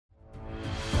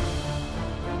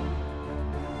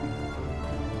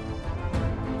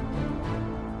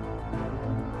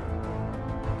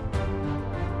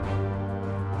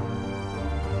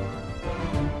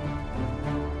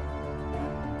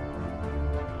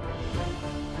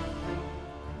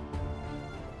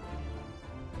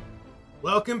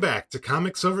Welcome back to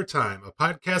Comics Over Time, a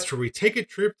podcast where we take a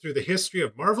trip through the history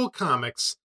of Marvel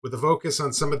Comics with a focus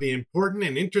on some of the important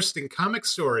and interesting comic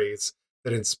stories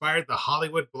that inspired the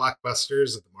Hollywood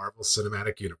blockbusters of the Marvel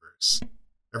Cinematic Universe.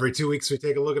 Every 2 weeks, we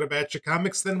take a look at a batch of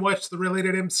comics, then watch the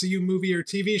related MCU movie or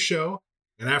TV show.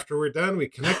 And after we're done, we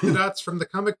connect the dots from the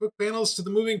comic book panels to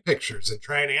the moving pictures and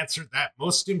try and answer that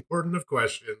most important of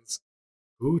questions: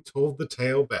 who told the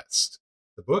tale best?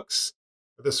 The books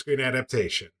or the screen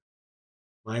adaptation?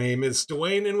 My name is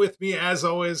Dwayne, and with me, as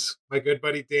always, my good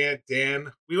buddy Dan.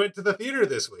 Dan, we went to the theater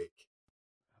this week.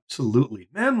 Absolutely.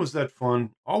 Man, was that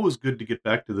fun. Always good to get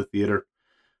back to the theater.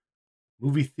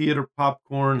 Movie theater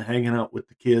popcorn, hanging out with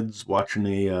the kids, watching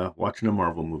a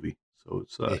Marvel movie. So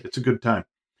it's a good time.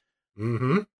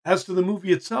 Mm-hmm. As to the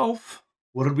movie itself,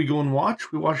 what did we go and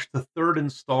watch? We watched the third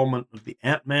installment of the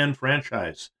Ant-Man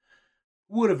franchise.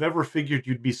 Who would have ever figured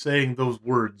you'd be saying those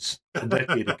words a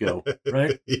decade ago,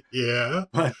 right? Yeah.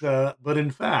 But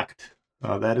in fact,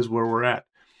 that is where we're at.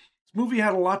 This movie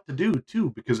had a lot to do, too,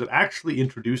 because it actually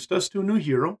introduced us to a new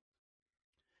hero.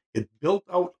 It built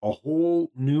out a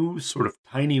whole new sort of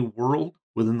tiny world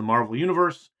within the Marvel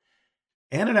Universe,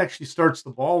 and it actually starts the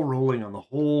ball rolling on the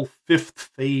whole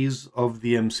fifth phase of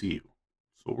the MCU.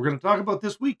 So what we're going to talk about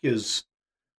this week is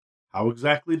how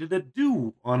exactly did it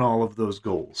do on all of those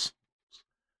goals?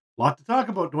 A lot to talk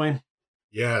about, Dwayne.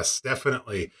 Yes,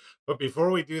 definitely. But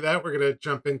before we do that, we're going to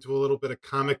jump into a little bit of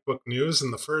comic book news.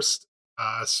 And the first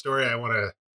story I want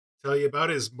to tell you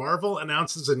about is Marvel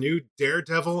announces a new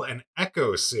Daredevil and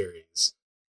Echo series.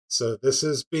 So this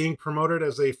is being promoted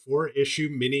as a 4-issue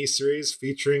mini-series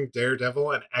featuring Daredevil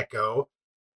and Echo,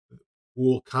 who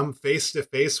will come face to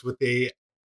face with a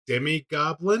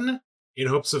demi-goblin in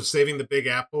hopes of saving the Big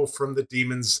Apple from the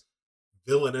demon's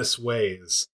villainous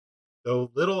ways.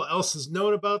 Though little else is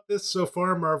known about this so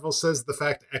far, Marvel says the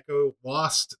fact Echo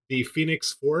lost the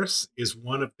Phoenix Force is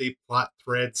one of the plot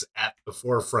threads at the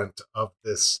forefront of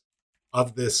this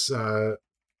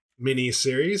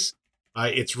mini-series.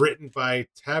 It's written by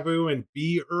Taboo and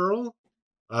B. Earl.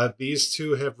 These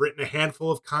two have written a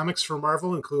handful of comics for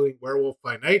Marvel, including Werewolf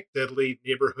by Night, Deadly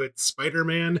Neighborhood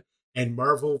Spider-Man, and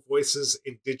Marvel Voices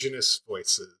Indigenous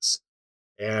Voices.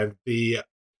 And the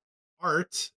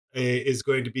art is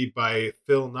going to be by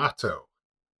Phil Nato.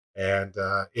 And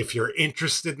if you're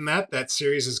interested in that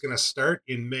series is going to start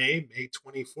in May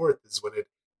 24th is when it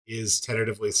is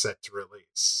tentatively set to release.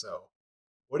 So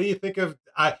what do you think of...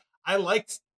 I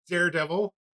liked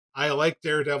Daredevil. I liked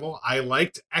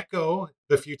Echo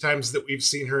the few times that we've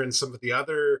seen her in some of the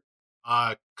other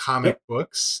comic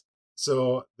books.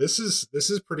 So this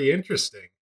is pretty interesting.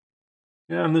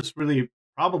 Yeah, and this really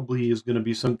probably is going to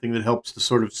be something that helps to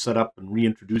sort of set up and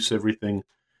reintroduce everything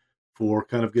for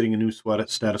kind of getting a new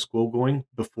status quo going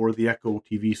before the Echo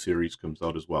TV series comes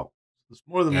out as well. It's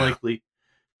more than likely,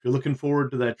 if you're looking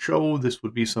forward to that show, this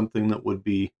would be something that would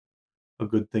be a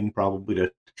good thing probably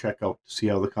to check out to see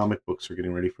how the comic books are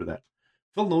getting ready for that.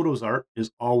 Phil Noto's art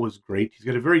is always great. He's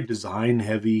got a very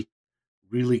design-heavy,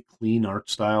 really clean art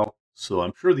style, so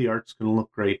I'm sure the art's going to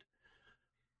look great.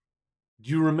 Do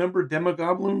you remember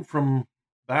Demogoblin from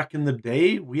back in the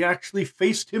day? We actually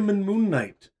faced him in Moon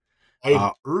Knight.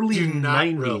 Early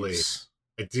 90s.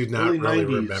 I do not really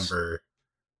remember.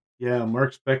 Yeah,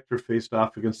 Mark Spector faced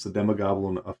off against the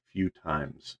Demogoblin a few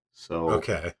times. So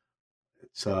okay,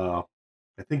 it's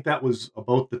I think that was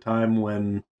about the time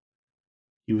when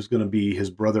he was going to be, his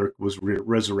brother was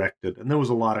resurrected, and there was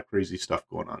a lot of crazy stuff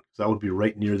going on. That would be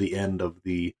right near the end of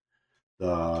the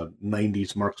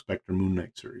 90s Mark Spector Moon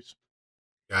Knight series.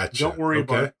 Gotcha. Don't worry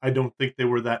about it. I don't think they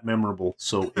were that memorable.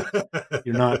 So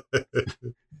you're not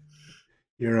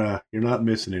you're not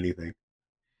missing anything.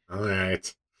 All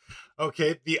right.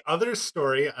 Okay, the other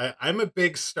story, I'm a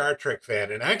big Star Trek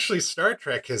fan, and actually Star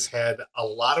Trek has had a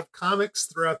lot of comics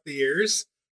throughout the years,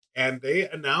 and they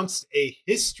announced a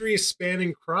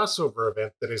history-spanning crossover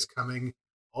event that is coming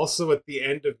also at the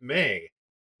end of May,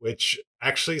 which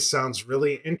actually sounds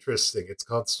really interesting. It's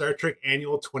called Star Trek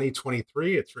Annual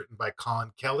 2023. It's written by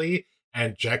Colin Kelly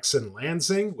and Jackson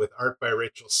Lansing with art by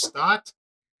Rachel Stott.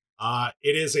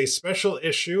 It is a special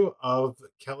issue of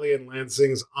Kelly and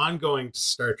Lansing's ongoing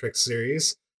Star Trek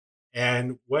series.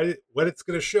 And what it's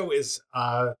going to show is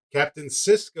Captain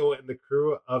Sisko and the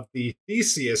crew of the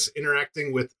Theseus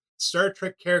interacting with Star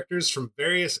Trek characters from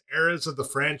various eras of the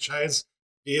franchise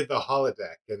via the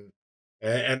holodeck.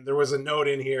 And there was a note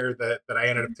in here that I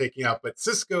ended up taking out, but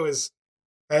Sisko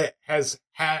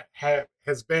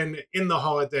has been in the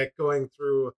holodeck going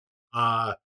through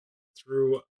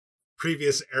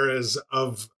previous eras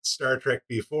of Star Trek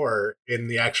before in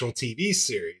the actual TV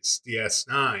series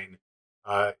DS9.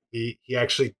 He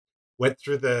actually went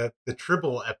through the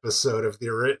Tribble episode of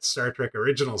the Star Trek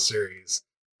original series,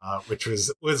 which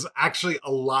was actually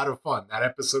a lot of fun. That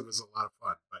episode was a lot of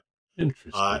fun. But uh,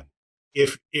 Interesting.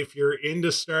 if you're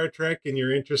into Star Trek and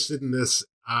you're interested in this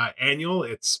annual,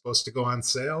 it's supposed to go on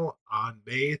sale on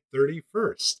May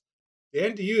 31st.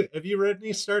 Dan, have you read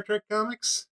any Star Trek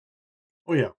comics?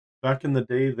 Oh yeah, back in the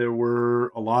day there were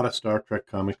a lot of Star Trek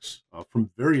comics from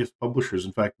various publishers.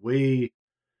 In fact, way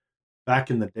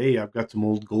back in the day, I've got some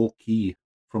old gold key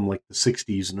from like the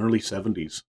 '60s and early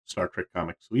 '70s Star Trek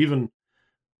comics. So even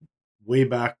way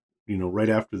back, right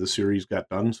after the series got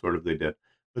done, sort of they did.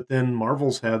 But then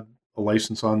Marvel's had a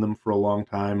license on them for a long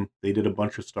time. They did a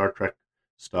bunch of Star Trek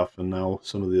stuff, and now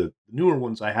some of the newer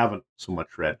ones I haven't so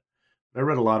much read. But I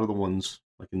read a lot of the ones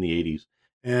like in the '80s.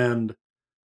 And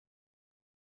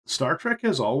Star Trek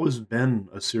has always been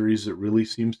a series that really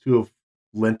seems to have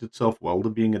lent itself well to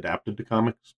being adapted to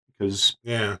comics because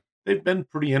Yeah, they've been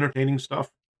pretty entertaining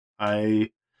stuff.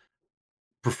 I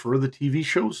prefer the TV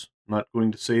shows. I'm not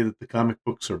going to say that the comic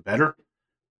books are better,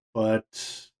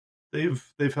 but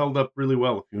they've held up really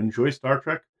well. If you enjoy Star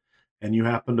Trek and you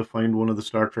happen to find one of the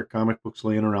Star Trek comic books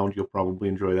laying around, you'll probably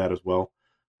enjoy that as well.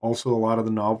 Also, a lot of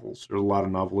the novels. There are a lot of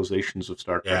novelizations of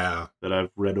Star Trek yeah, that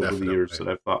I've read over the years definitely,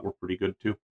 that I've thought were pretty good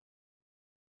too.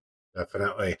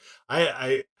 definitely.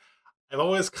 I've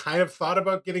always kind of thought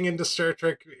about getting into Star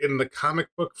Trek in the comic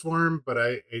book form, but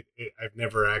I've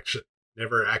never actually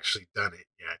done it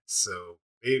yet. So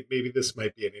maybe this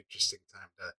might be an interesting time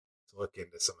to look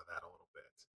into some of that a little bit.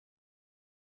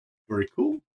 Very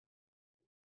cool.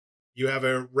 You have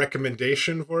a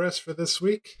recommendation for us for this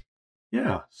week?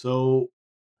 Yeah. So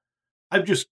I've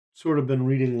just sort of been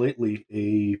reading lately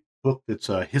a book that's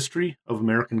a history of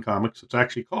American comics. It's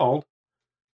actually called,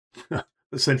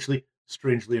 essentially,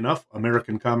 strangely enough,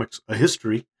 American Comics: A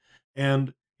History.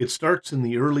 And it starts in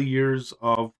the early years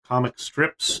of comic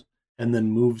strips and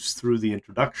then moves through the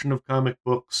introduction of comic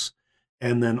books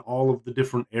and then all of the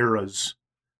different eras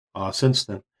since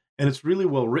then. And it's really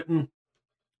well written.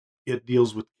 It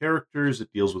deals with characters,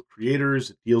 it deals with creators,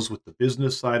 it deals with the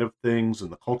business side of things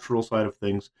and the cultural side of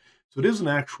things. So it is an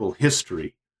actual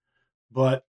history,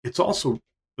 but it's also,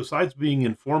 besides being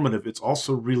informative, it's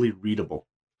also really readable.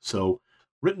 So,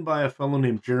 written by a fellow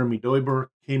named Jeremy Doiber,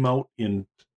 came out in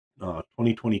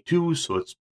 2022, so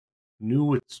it's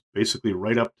new. It's basically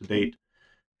right up to date.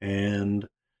 And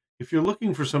if you're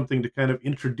looking for something to kind of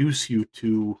introduce you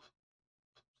to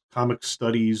comic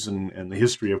studies and the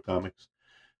history of comics,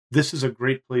 this is a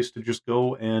great place to just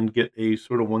go and get a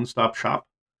sort of one-stop shop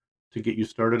to get you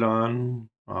started on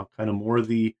kind of more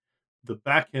the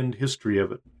back end history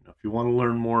of it. If you want to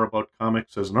learn more about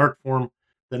comics as an art form,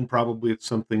 then probably it's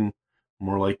something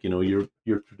more like your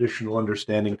traditional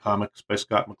Understanding Comics by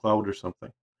Scott McCloud or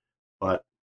something. But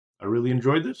I really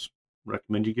enjoyed this.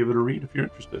 Recommend you give it a read if you're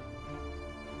interested.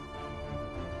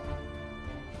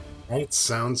 Right,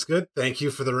 sounds good. Thank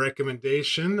you for the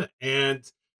recommendation. And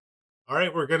all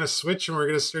right, we're going to switch and we're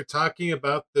going to start talking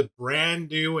about the brand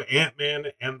new Ant-Man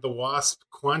and the Wasp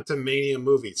Quantumania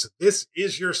movie. So this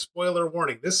is your spoiler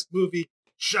warning. This movie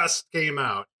just came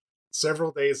out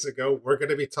several days ago. We're going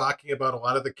to be talking about a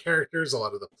lot of the characters, a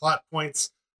lot of the plot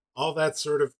points, all that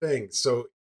sort of thing. So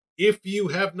if you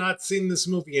have not seen this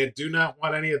movie and do not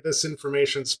want any of this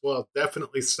information spoiled,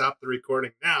 definitely stop the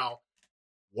recording now.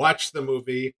 Watch the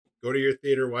movie, go to your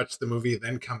theater, watch the movie,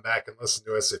 then come back and listen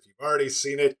to us. If you've already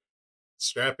seen it,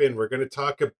 strap in. We're going to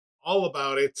talk all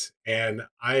about it, and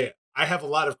I have a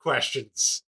lot of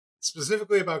questions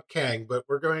specifically about Kang, but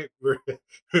we're going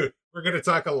to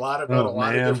talk a lot about a Oh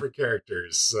lot of man. different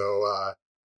characters. So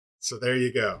there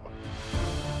you go.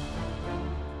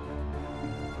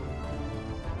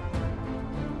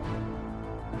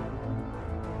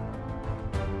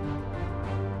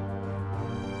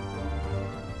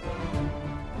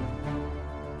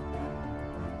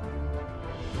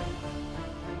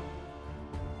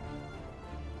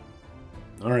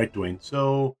 All right, Dwayne.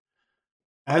 So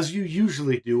as you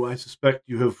usually do, I suspect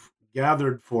you have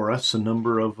gathered for us a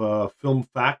number of film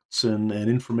facts and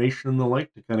information and the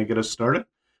like to kind of get us started.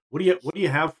 What do you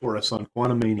have for us on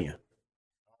Quantumania?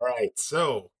 All right,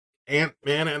 so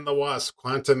Ant-Man and the Wasp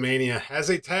Quantumania has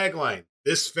a tagline: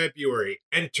 this February,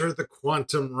 enter the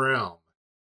quantum realm.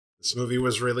 This movie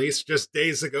was released just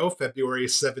days ago, February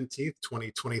 17th,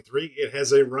 2023. It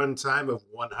has a runtime of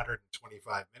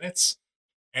 125 minutes.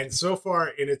 And so far,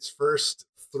 in its first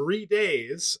 3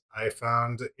 days, I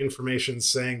found information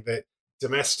saying that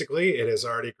domestically it has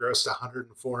already grossed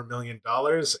 $104 million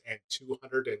and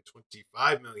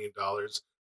 $225 million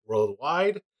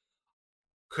worldwide.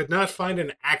 Could not find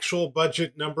an actual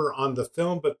budget number on the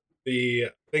film, but the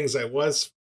things I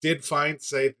was did find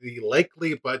say the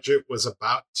likely budget was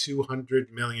about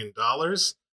 $200 million.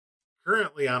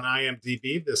 Currently on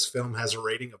IMDb, this film has a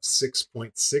rating of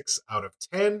 6.6 out of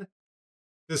 10.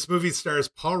 This movie stars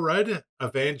Paul Rudd,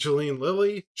 Evangeline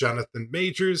Lilly, Jonathan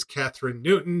Majors, Catherine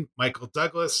Newton, Michael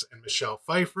Douglas, and Michelle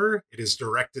Pfeiffer. It is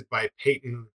directed by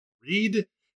Peyton Reed,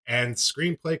 and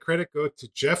screenplay credit go to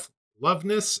Jeff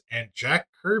Loveness and Jack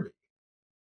Kirby.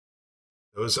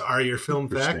 Those are your film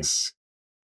Interesting. facts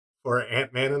for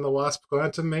Ant-Man and the Wasp: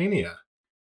 Quantumania.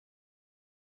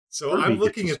 So Kirby I'm gets a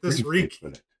looking at this screenplay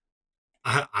credit.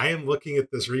 I am looking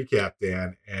at this recap,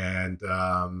 Dan, and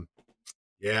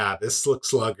yeah, this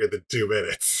looks longer than 2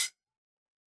 minutes.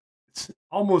 It's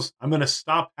almost. I'm going to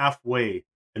stop halfway,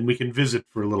 and we can visit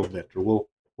for a little bit, or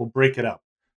we'll break it up.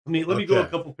 Let me go a Okay.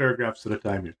 couple paragraphs at a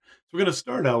time here. So we're going to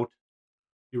start out.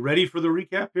 You ready for the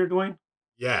recap here, Dwayne?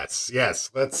 Yes.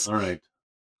 Let's All right.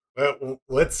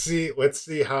 let's see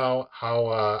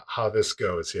how this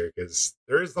goes here, because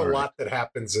there's a All right. lot that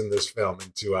happens in this film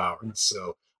in 2 hours.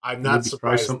 So I'm Maybe not try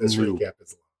surprised something this new. recap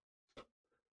is long.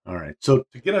 All right. So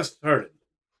to get us started,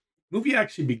 the movie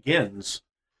actually begins,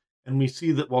 and we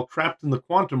see that while trapped in the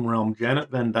quantum realm, Janet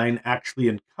Van Dyne actually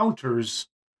encounters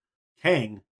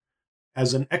Kang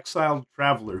as an exiled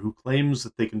traveler who claims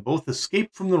that they can both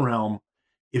escape from the realm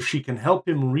if she can help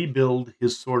him rebuild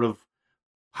his sort of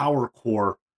power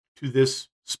core to this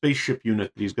spaceship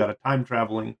unit that he's got, a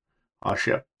time-traveling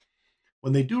ship.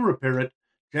 When they do repair it,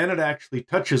 Janet actually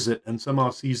touches it and somehow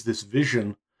sees this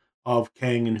vision of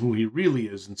Kang and who he really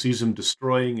is, and sees him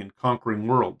destroying and conquering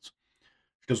worlds.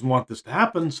 She doesn't want this to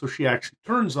happen, so she actually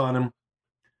turns on him,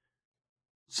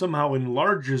 somehow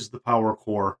enlarges the power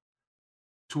core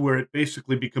to where it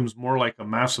basically becomes more like a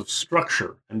massive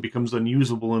structure and becomes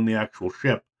unusable in the actual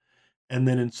ship. And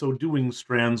then in so doing,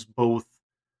 strands both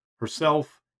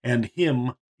herself and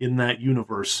him in that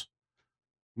universe,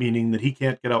 meaning that he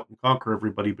can't get out and conquer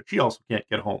everybody, but she also can't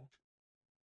get home.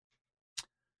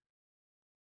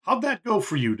 How'd that go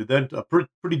for you? Did that a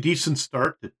pretty decent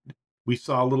start? That we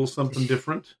saw a little something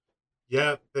different?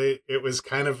 Yeah, it was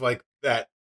kind of like that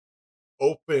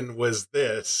open was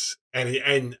this,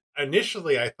 and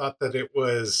initially I thought that it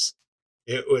was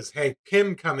Hank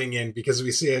Pym coming in, because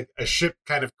we see a ship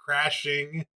kind of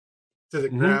crashing to the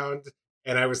Mm-hmm. ground,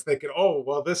 and I was thinking, oh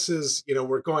well, this is,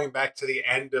 we're going back to the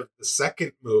end of the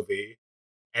second movie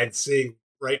and seeing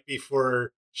right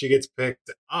before she gets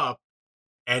picked up,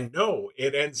 and no,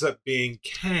 it ends up being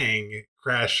Kang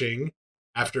crashing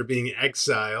after being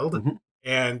exiled, Mm-hmm.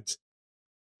 and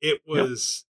it Yep.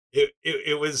 was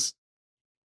it was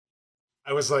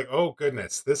I was like, oh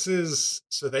goodness, this is,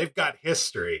 so they've got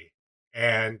history,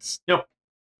 and Yep. And so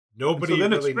nobody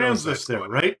then it really knows strands us that's there,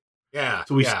 going on. right? Yeah,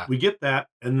 So yeah, we get that,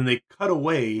 and then they cut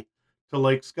away to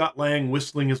like Scott Lang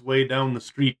whistling his way down the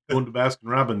street going to Baskin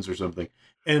Robbins or something.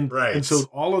 And so right.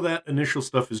 all of that initial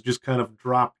stuff is just kind of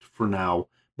dropped for now.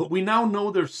 But we now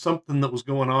know there's something that was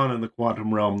going on in the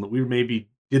quantum realm that we maybe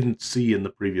didn't see in the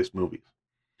previous movies.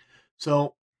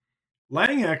 So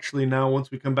Lang actually now,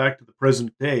 once we come back to the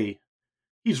present day,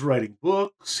 he's writing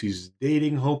books, he's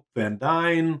dating Hope Van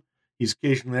Dyne, he's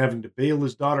occasionally having to bail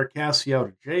his daughter Cassie out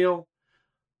of jail.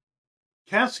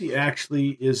 Cassie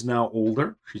actually is now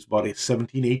older. She's about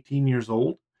 17, 18 years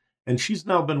old. And she's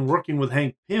now been working with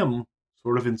Hank Pym,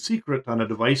 sort of in secret, on a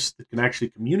device that can actually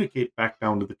communicate back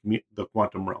down to the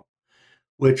quantum realm,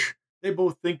 which they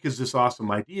both think is this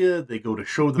awesome idea. They go to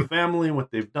show the family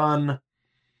what they've done.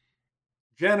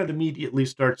 Janet immediately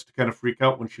starts to kind of freak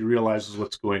out when she realizes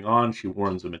what's going on. She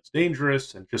warns them it's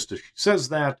dangerous. And just as she says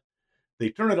that, they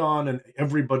turn it on, and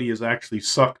everybody is actually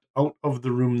sucked out of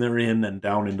the room they're in and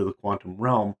down into the quantum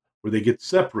realm, where they get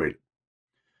separated.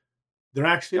 They're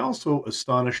actually also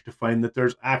astonished to find that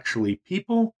there's actually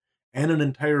people and an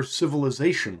entire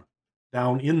civilization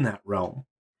down in that realm.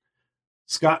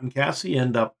 Scott and Cassie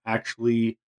end up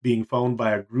actually being found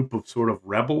by a group of sort of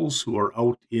rebels who are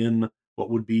out in what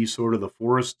would be sort of the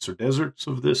forests or deserts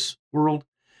of this world.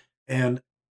 And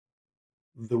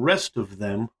the rest of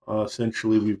them,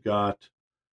 essentially, we've got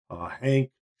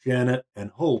Hank, Janet,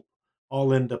 and Hope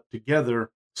all end up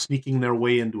together, sneaking their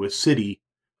way into a city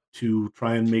to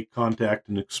try and make contact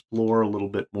and explore a little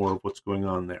bit more of what's going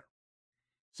on there.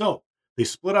 So they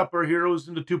split up our heroes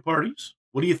into two parties.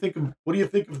 What do you think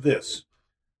of this?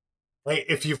 Like,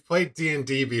 if you've played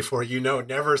D&D before,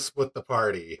 never split the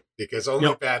party, because only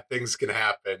Yep. bad things can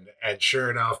happen. And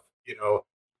sure enough,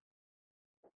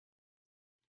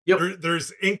 Yep.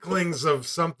 there's inklings of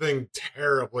something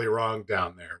terribly wrong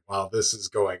down there while this is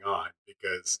going on,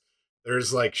 because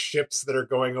there's like ships that are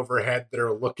going overhead that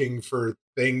are looking for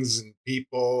things and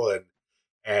people, and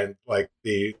and like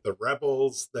the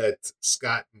rebels that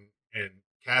Scott and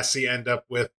Cassie end up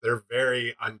with, they're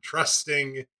very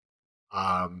untrusting.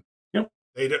 Um, Yep.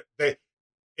 they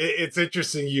it's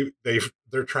interesting.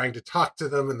 They're trying to talk to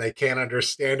them and they can't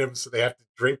understand them, so they have to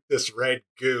drink this red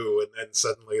goo, and then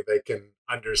suddenly they can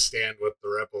understand what the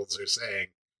rebels are saying,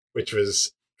 which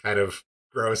was kind of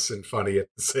gross and funny at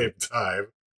the same time.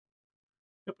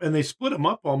 Yep. And they split them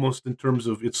up almost in terms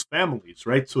of its families,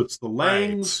 right? So it's the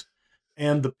Langs Right.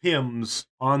 and the Pyms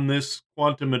on this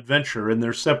quantum adventure, and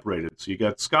they're separated. So you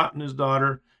got Scott and his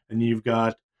daughter, and you've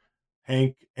got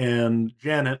Hank and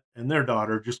Janet and their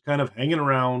daughter just kind of hanging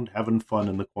around, having fun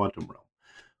in the quantum realm.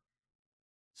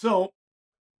 So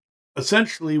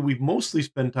essentially, we've mostly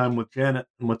spent time with Janet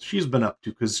and what she's been up to,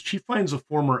 because she finds a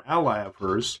former ally of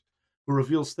hers who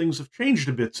reveals things have changed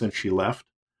a bit since she left,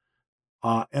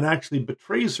 and actually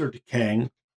betrays her to Kang,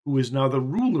 who is now the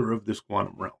ruler of this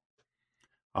quantum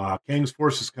realm. Kang's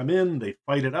forces come in, they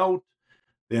fight it out,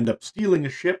 they end up stealing a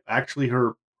ship, actually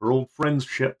her old friend's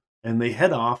ship, and they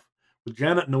head off with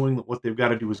Janet knowing that what they've got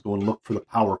to do is go and look for the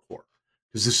power core.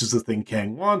 Because this is the thing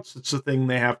Kang wants. It's the thing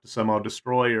they have to somehow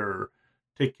destroy or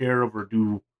take care of or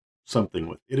do something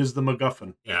with. It is the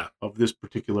MacGuffin Yeah. of this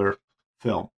particular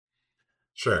film.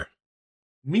 Sure.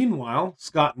 Meanwhile,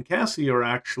 Scott and Cassie are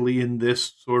actually in this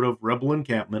sort of rebel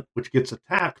encampment, which gets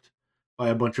attacked by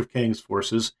a bunch of Kang's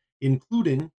forces,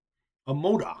 including a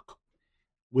MODOK,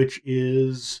 which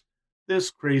is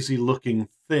this crazy looking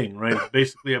thing, right? It's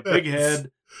basically a big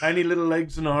head, tiny little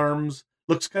legs and arms,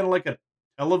 looks kind of like a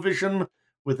television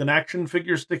with an action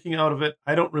figure sticking out of it.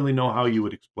 I don't really know how you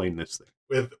would explain this thing.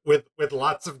 With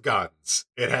lots of guns.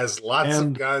 It has lots of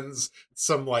And guns,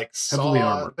 some like heavily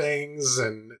saw armored. things,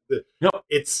 and Yep.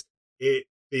 it's it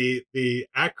the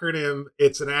acronym.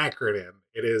 It's an acronym.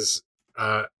 It is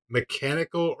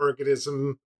mechanical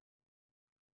organism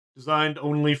Designed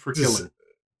only for des- killing.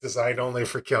 designed only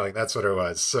for killing. That's what it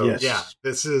was. So yeah, Yes.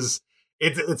 this is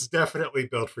it's definitely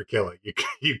built for killing.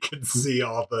 You can see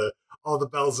all the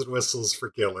bells and whistles for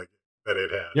killing that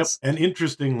it Yep. has. And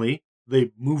interestingly,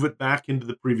 they move it back into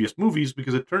the previous movies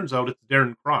because it turns out it's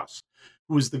Darren Cross,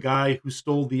 who is the guy who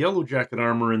stole the Yellow Jacket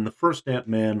armor in the first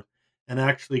Ant-Man and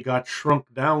actually got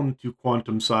shrunk down to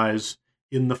quantum size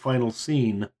in the final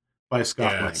scene by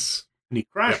Scott Lang. Yes. And he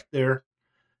Yep. crashed there,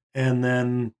 and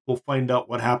then we'll find out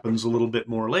what happens a little bit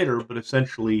more later, but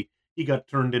essentially he got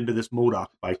turned into this MODOK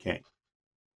by Kang.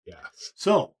 Yes.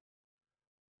 So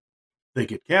they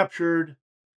get captured.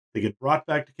 They get brought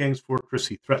back to Kang's fortress.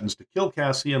 He threatens to kill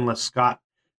Cassie unless Scott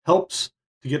helps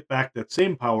to get back that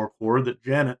same power core that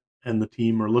Janet and the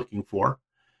team are looking for,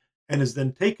 and is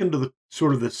then taken to the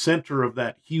sort of the center of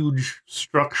that huge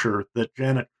structure that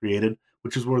Janet created,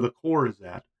 which is where the core is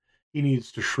at. He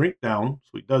needs to shrink down,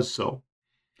 so he does so.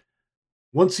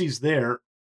 Once he's there,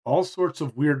 all sorts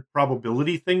of weird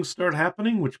probability things start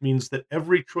happening, which means that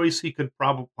every choice he could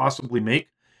possibly make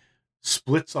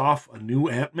splits off a new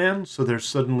Ant-Man, so there's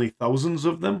suddenly thousands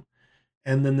of them,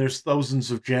 and then there's thousands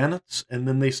of Janets, and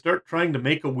then they start trying to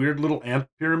make a weird little ant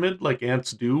pyramid like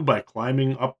ants do by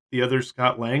climbing up the other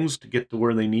Scott Langs to get to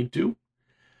where they need to.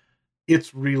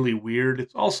 It's really weird.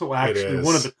 It's also It actually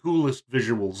one of the is. coolest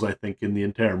visuals, I think, in the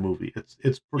entire movie.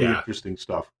 It's pretty Yeah. interesting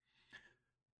stuff.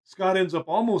 Scott ends up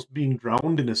almost being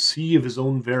drowned in a sea of his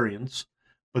own variants,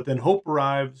 but then Hope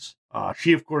arrives.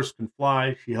 She, of course, can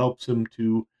fly. She helps him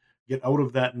to get out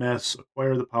of that mess,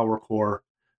 acquire the power core.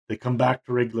 They come back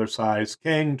to regular size.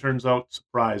 Kang turns out,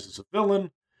 surprise, is a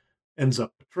villain, ends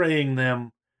up betraying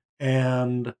them,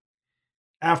 and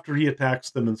after he attacks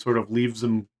them and sort of leaves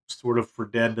them sort of for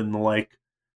dead and the like,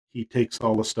 he takes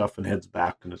all the stuff and heads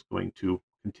back and is going to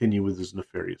continue with his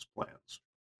nefarious plans.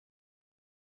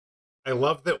 I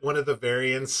love that one of the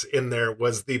variants in there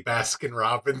was the Baskin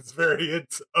Robbins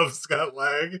variant of Scott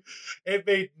Lang. It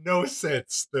made no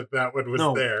sense that that one was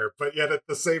No, there, but yet at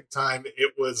the same time,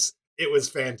 it was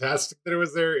fantastic that it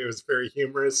was there. It was very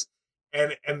humorous,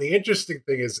 and the interesting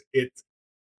thing is,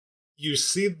 you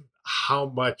see how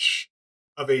much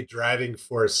of a driving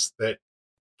force that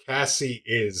Cassie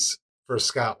is for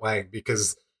Scott Lang,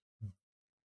 because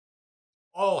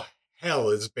all hell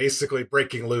is basically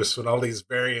breaking loose when all these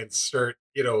variants start,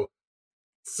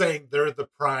 saying they're the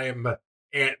prime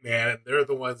Ant-Man and they're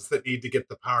the ones that need to get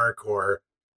the power core.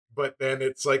 But then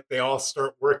it's like they all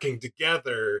start working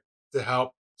together to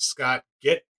help Scott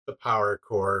get the power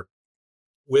core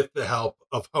with the help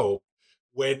of Hope,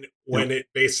 when yep, it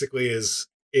basically is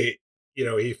it,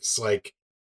 he's like,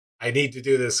 I need to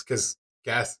do this because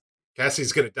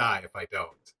Cassie's gonna die if I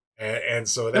don't. And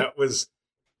so yep. that was,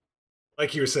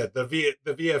 like you said, the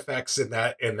VFX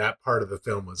in that part of the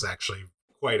film was actually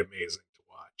quite amazing to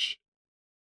watch.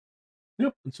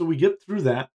 Yep. And so we get through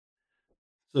that.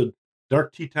 It's a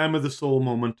dark tea time of the soul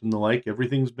moment and the like.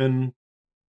 Everything's been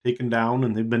taken down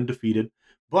and they've been defeated.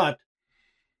 But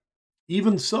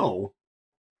even so,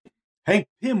 Hank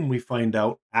Pym, we find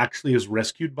out, actually is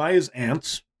rescued by his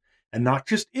ants, and not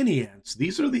just any ants.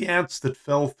 These are the ants that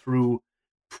fell through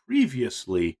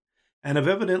previously and have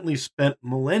evidently spent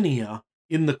millennia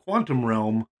in the quantum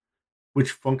realm,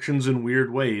 which functions in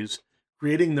weird ways,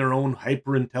 creating their own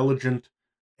hyper intelligent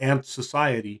ant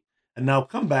society, and now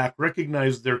come back,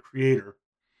 recognize their creator,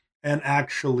 and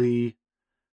actually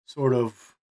sort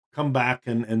of come back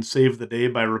and save the day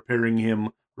by repairing him,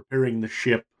 repairing the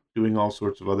ship, doing all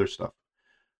sorts of other stuff.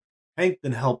 Hank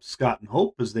then helps Scott and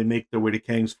Hope as they make their way to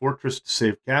Kang's fortress to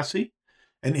save Cassie.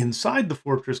 And inside the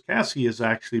fortress, Cassie has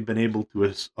actually been able to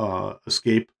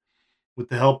escape with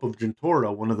the help of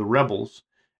Gentora, one of the rebels.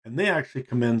 And they actually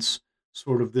commence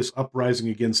sort of this uprising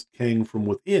against Kang from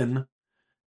within,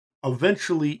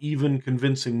 eventually even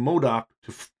convincing MODOK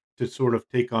to sort of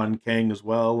take on Kang as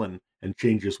well and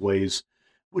change his ways,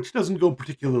 which doesn't go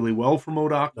particularly well for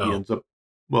MODOK. He No, ends up,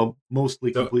 well,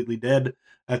 mostly don't. completely dead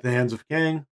at the hands of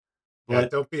Kang. Yeah,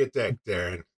 But don't be a dick,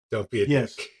 Darren. Don't be a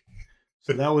yes, dick.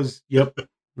 so that was, yep,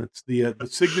 that's the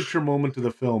signature moment of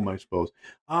the film, I suppose.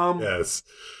 Um, Yes,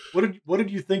 what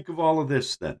did you think of all of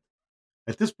this then?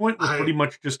 At this point, we're I pretty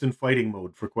much just in fighting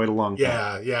mode for quite a long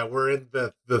time. yeah, we're in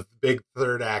the big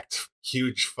third act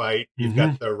huge fight. You've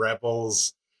Mm-hmm. got the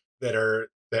rebels that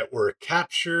were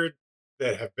captured,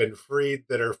 that have been freed,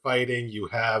 that are fighting. You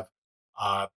have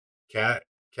uh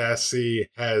Cassie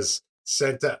has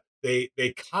sent a they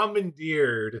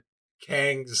commandeered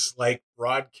Kang's like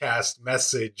broadcast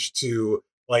message to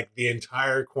like the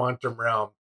entire quantum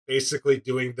realm, basically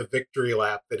doing the victory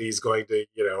lap that he's going to,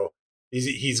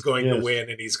 he's going to Yes, win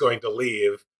and he's going to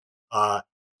leave. uh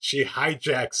she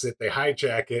hijacks it, they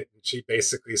hijack it, and she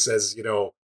basically says,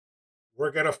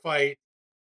 we're gonna fight.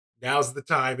 Now's the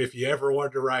time. If you ever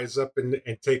want to rise up and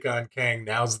take on Kang,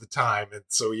 now's the time. And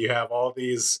so you have all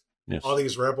yes,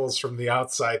 these rebels from the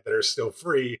outside that are still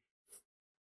free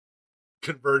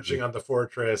converging on the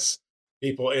fortress,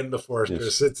 people in the yes,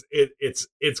 fortress.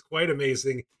 It's quite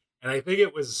amazing. And I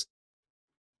think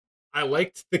I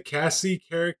liked the Cassie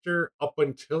character up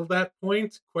until that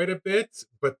point quite a bit,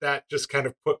 but that just kind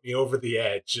of put me over the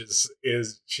edge.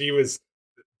 Is she was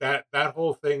that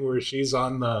whole thing where she's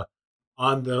on the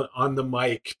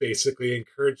mic, basically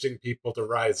encouraging people to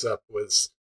rise up,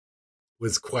 was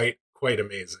quite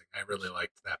amazing. I really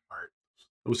liked that part.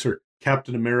 it was her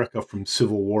Captain America from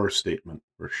Civil War statement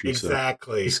where she said,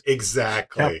 Exactly, "This Cap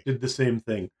exactly. did the same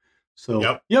thing." So,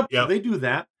 Yep, yep, so yep. they do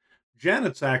that.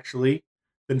 Janet's actually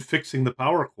been fixing the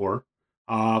power core,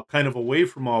 kind of away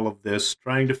from all of this,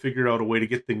 trying to figure out a way to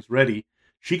get things ready.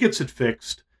 She gets it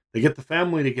fixed. They get the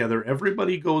family together.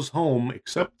 Everybody goes home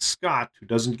except Scott, who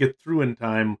doesn't get through in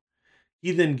time.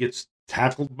 He then gets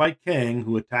tackled by Kang,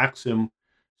 who attacks him,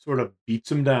 sort of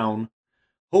beats him down.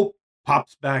 Hope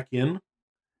pops back in,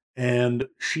 and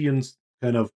she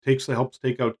kind of helps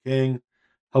take out Kang,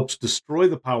 helps destroy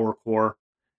the power core,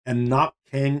 and knock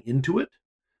Kang into it,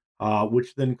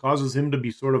 which then causes him to be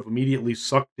sort of immediately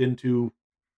sucked into,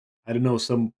 I don't know,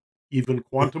 some even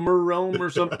quantumer realm or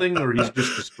something, or he's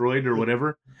just destroyed or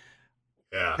whatever.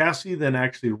 Yeah. Cassie then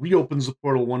actually reopens the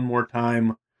portal one more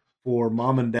time for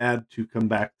mom and dad to come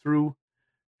back through,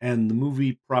 and the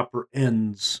movie proper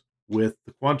ends with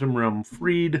the quantum realm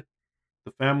freed,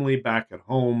 the family back at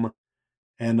home,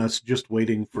 and us just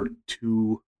waiting for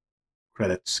two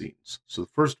credit scenes. So the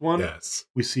first one, Yes.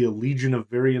 we see a legion of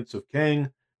variants of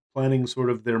Kang planning sort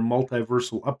of their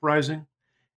multiversal uprising,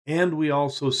 and we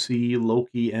also see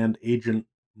Loki and Agent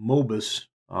Mobus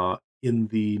in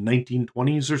the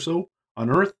 1920s or so on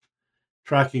Earth,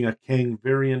 tracking a Kang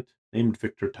variant named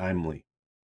Victor Timely.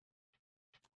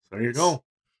 So there you go.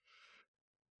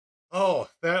 Oh,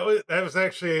 that was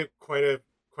actually quite a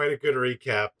good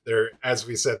recap. There, as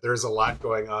we said, there's a lot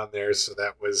going on there, so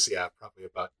that was, yeah, probably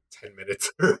about 10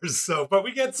 minutes or so. But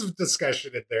we get some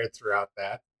discussion in there throughout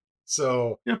that.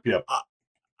 So Yep, yep. uh,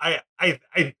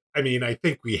 I mean, I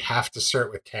think we have to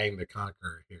start with Kang the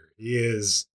Conqueror here. He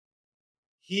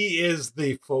is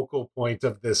the focal point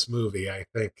of this movie. I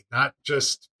think not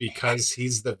just because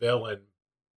he's the villain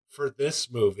for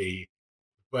this movie,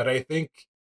 but I think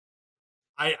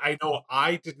I know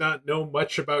I did not know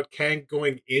much about Kang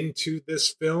going into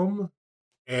this film,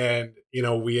 and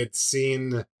we had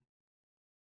seen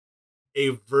a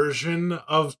version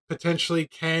of potentially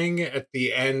Kang at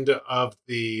the end of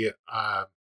the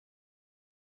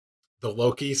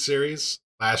Loki series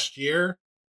last year,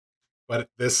 but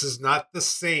this is not the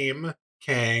same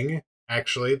Kang.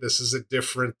 Actually, this is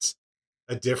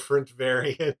a different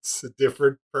variant, a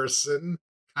different person,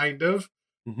 kind of.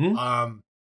 Mm-hmm. Um,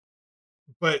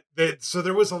 but so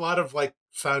there was a lot of like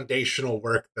foundational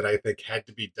work that I think had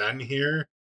to be done here,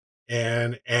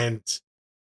 and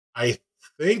I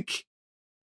think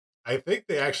I think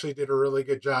they actually did a really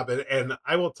good job. And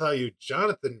I will tell you,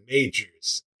 Jonathan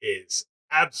Majors is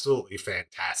absolutely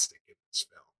fantastic in this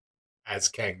film as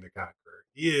Kang the Conqueror.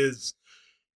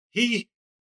 He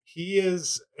he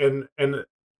is and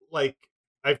like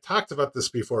I've talked about this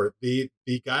before. The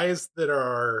guys that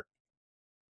are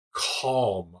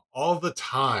calm all the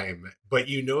time, but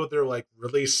you know they're like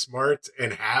really smart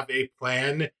and have a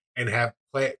plan and have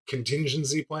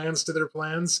contingency plans to their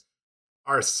plans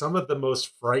are some of the most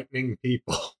frightening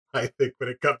people, I think, when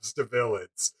it comes to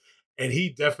villains. And he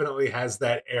definitely has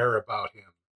that air about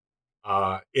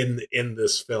him in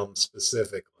this film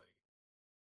specifically.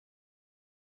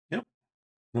 Yep.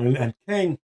 And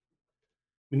Kang,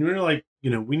 when we're like,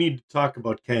 we need to talk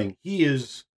about Kang. He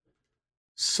is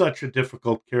such a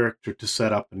difficult character to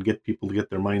set up and get people to get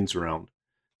their minds around.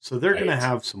 So they're going to Right.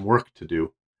 have some work to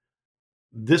do.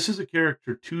 This is a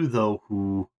character, too, though,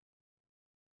 who,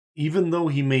 even though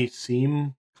he may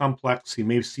seem complex, he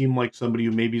may seem like somebody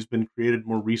who maybe has been created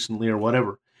more recently or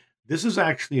whatever, this is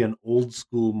actually an old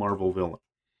school Marvel villain.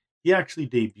 He actually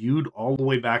debuted all the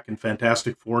way back in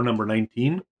Fantastic Four number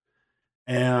 19,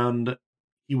 and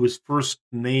he was first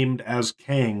named as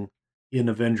Kang in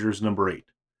Avengers number 8.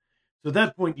 So at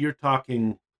that point, you're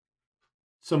talking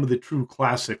some of the true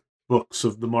classic books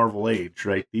of the Marvel age,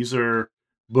 right? These are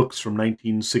books from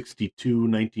 1962,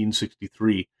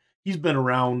 1963. He's been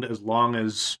around as long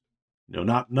as,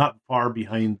 not far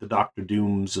behind the Doctor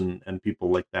Dooms and people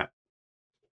like that.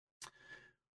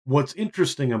 What's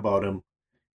interesting about him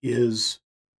is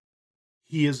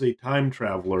he is a time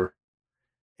traveler,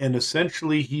 and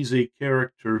essentially he's a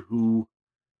character who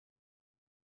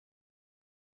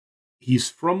he's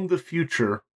from the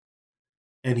future,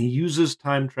 and he uses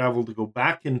time travel to go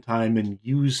back in time and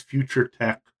use future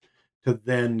tech to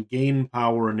then gain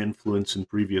power and influence in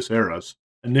previous eras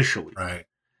initially. Right.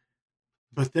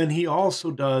 But then he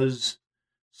also does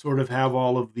sort of have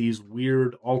all of these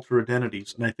weird alter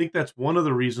identities. And I think that's one of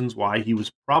the reasons why he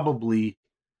was probably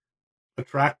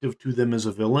attractive to them as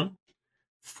a villain,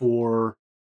 for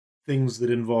things that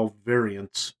involved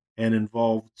variants and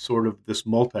involved sort of this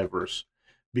multiverse.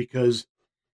 Because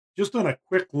just on a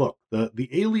quick look, the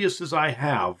aliases I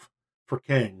have for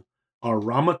Kang are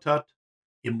Ramatut,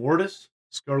 Immortus,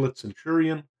 Scarlet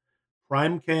Centurion,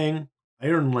 Prime Kang,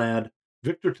 Iron Lad,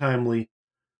 Victor Timely,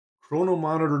 Chrono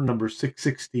Monitor number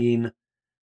 616,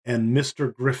 and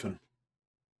Mr. Griffin.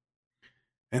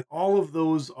 And all of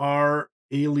those are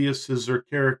aliases or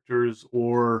characters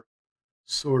or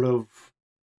sort of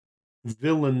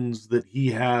villains that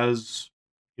he has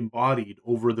embodied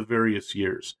over the various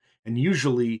years. And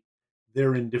usually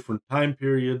they're in different time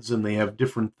periods and they have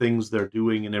different things they're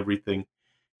doing and everything.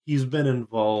 He's been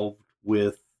involved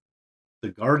with the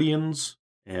Guardians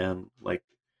and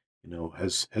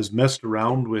has messed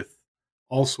around with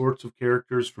all sorts of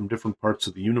characters from different parts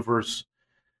of the universe.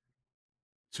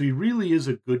 So he really is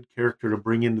a good character to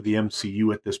bring into the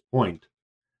MCU at this point.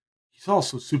 He's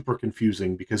also super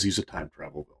confusing because he's a time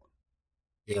travel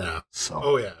villain. Yeah. So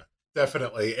Oh yeah,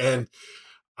 definitely. And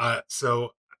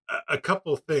so a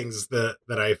couple things that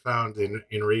I found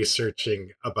in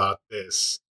researching about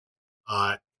this.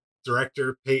 Uh,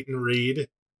 Director Peyton Reed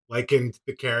likened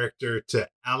the character to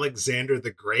Alexander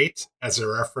the Great as a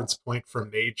reference point for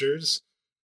Majors,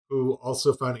 who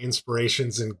also found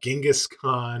inspirations in Genghis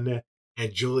Khan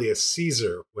and Julius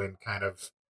Caesar when kind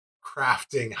of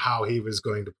crafting how he was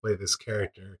going to play this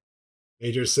character.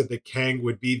 Major said that Kang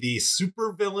would be the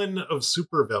supervillain of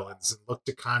supervillains and looked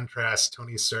to contrast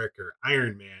Tony Stark or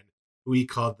Iron Man, who he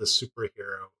called the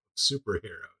superhero of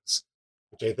superheroes,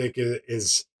 which I think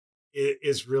is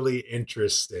really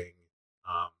interesting.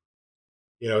 Um,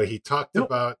 he talked yep.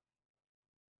 about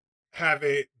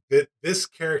having that this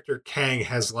character Kang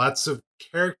has lots of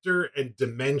character and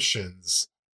dimensions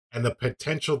and the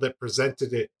potential that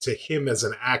presented it to him as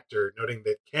an actor, noting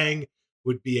that Kang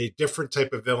would be a different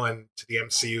type of villain to the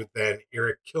MCU than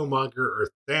Eric Killmonger or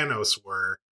Thanos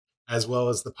were, as well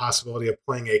as the possibility of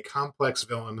playing a complex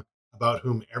villain about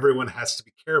whom everyone has to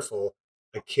be careful,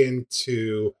 akin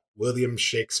to William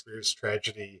Shakespeare's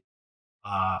tragedy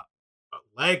uh,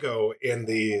 Lago in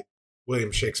the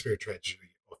William Shakespeare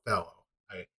tragedy Othello.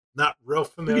 I'm not real Look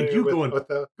at familiar you with going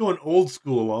Othello. going old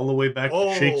school all the way back to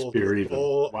Old, Shakespeare even.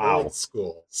 old Wow.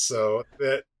 school. So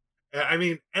that I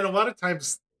mean, and a lot of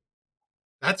times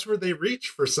that's where they reach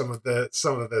for some of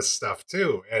this stuff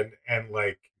too. And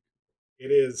like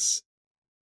it is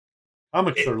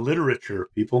Comics It, are literature,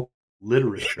 people.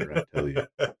 Literature, I tell you.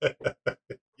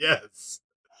 yes.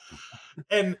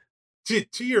 And to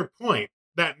your point,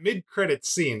 that mid credit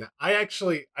scene, I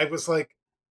was like,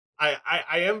 I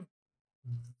am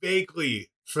vaguely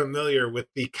familiar with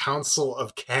the Council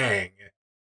of Kang,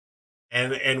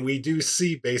 and we do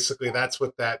see basically that's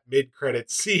what that mid credit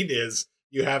scene is.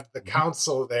 You have the Mhm.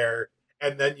 council there,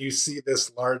 and then you see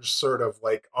this large sort of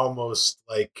like almost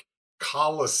like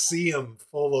coliseum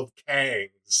full of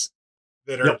Kangs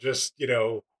that are Yep. just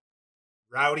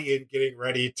rowdy and getting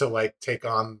ready to like take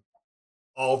on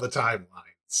all the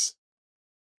timelines.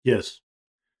 Yes.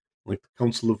 Like the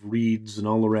Council of Reeds and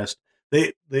all the rest.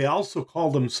 They also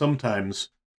call them sometimes,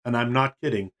 and I'm not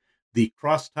kidding, the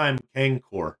Cross Time Kang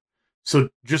Corps. So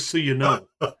just so you know,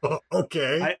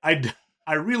 Okay. I, I,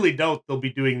 I really doubt they'll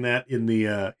be doing that in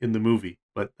the movie,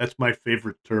 but that's my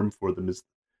favorite term for them is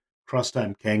Cross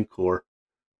Time Kang Corps.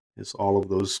 Is all of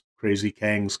those crazy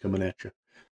Kangs coming at you.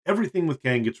 Everything with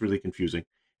Kang gets really confusing.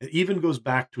 It even goes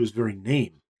back to his very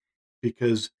name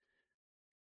because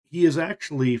he is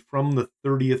actually from the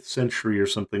 30th century or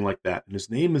something like that, and his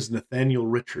name is Nathaniel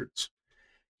Richards.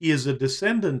 He is a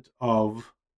descendant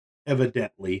of,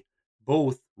 evidently,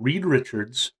 both Reed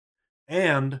Richards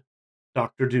and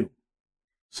Doctor Doom.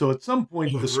 So at some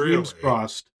point, Oh, the streams really?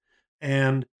 crossed,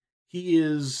 and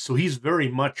he's very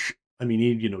much, I mean,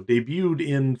 he, debuted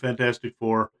in Fantastic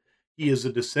Four. He is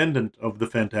a descendant of the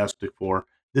Fantastic Four.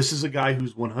 This is a guy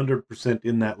who's 100%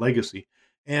 in that legacy.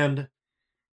 And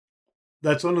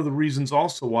that's one of the reasons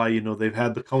also why they've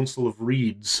had the Council of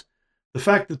Reeds. The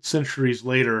fact that centuries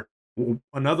later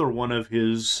another one of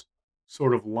his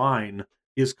sort of line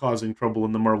is causing trouble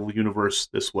in the Marvel universe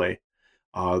this way.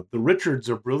 The Richards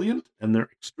are brilliant and they're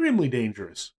extremely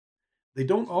dangerous. They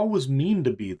don't always mean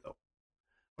to be, though.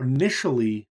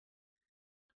 Initially,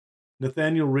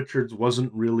 Nathaniel Richards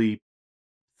wasn't really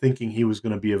thinking he was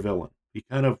going to be a villain. He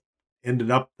kind of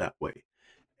ended up that way.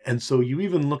 And so you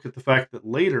even look at the fact that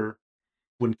later,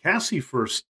 when Cassie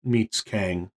first meets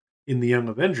Kang in the Young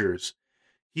Avengers,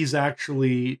 he's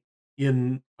actually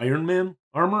in Iron Man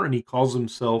armor, and he calls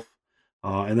himself,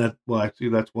 and that well, actually,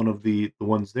 that's one of the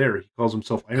ones there. He calls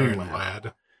himself Iron Iron Lad,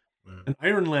 Lad. Mm. and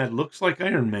Iron Lad looks like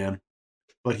Iron Man,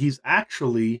 but he's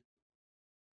actually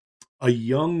a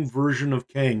young version of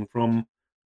Kang from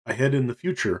ahead in the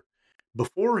future,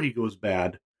 before he goes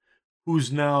bad,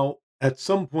 who's now at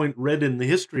some point read in the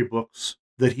history books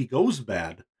that he goes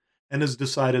bad and has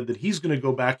decided that he's going to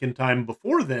go back in time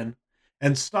before then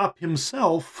and stop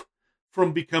himself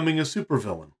from becoming a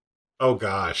supervillain. Oh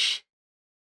gosh.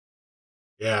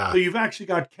 So Yeah. you've actually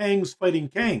got Kangs fighting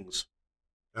Kangs.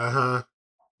 Uh-huh.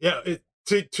 Yeah,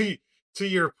 to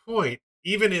your point,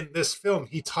 even in this film,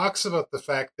 he talks about the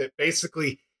fact that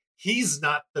basically he's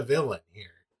not the villain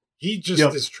here. He just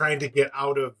Yep. is trying to get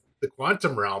out of the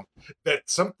quantum realm, that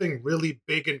something really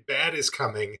big and bad is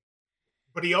coming,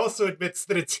 but he also admits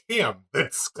that it's him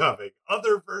that's coming.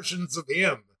 Other versions of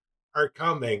him are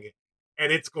coming,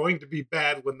 and it's going to be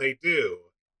bad when they do.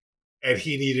 And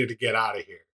he needed to get out of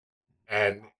here.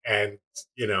 And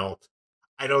you know,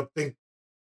 I don't think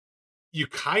you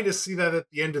kind of see that at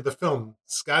the end of the film.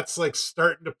 Scott's like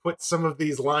starting to put some of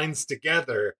these lines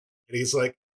together, and he's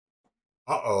like,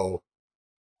 "Uh-oh,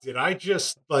 did I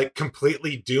just like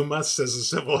completely doom us as a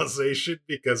civilization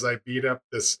because I beat up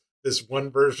this one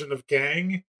version of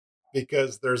Kang?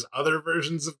 Because there's other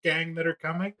versions of Kang that are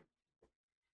coming."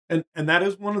 And that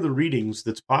is one of the readings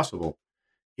that's possible,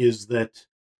 is that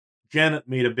Janet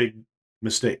made a big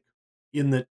mistake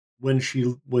in that when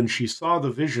she saw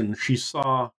the vision, she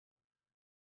saw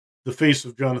the face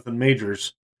of Jonathan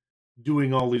Majors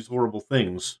doing all these horrible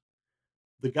things.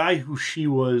 The guy who she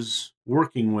was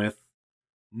working with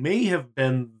may have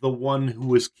been the one who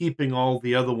was keeping all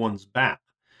the other ones back.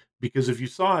 Because if you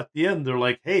saw at the end, they're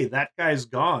like, hey, that guy's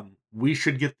gone. We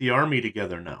should get the army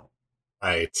together now.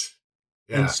 Right.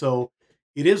 And Yeah. so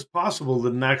it is possible that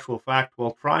in actual fact,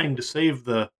 while trying to save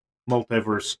the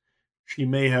multiverse, she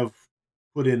may have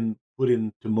put into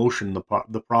motion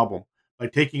the problem by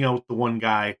taking out the one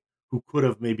guy who could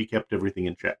have maybe kept everything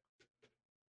in check.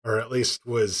 Or at least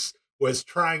was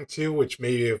trying to, which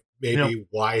Yep. maybe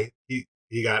why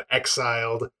he got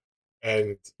exiled,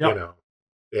 and Yep.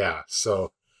 yeah.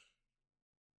 So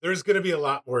there's going to be a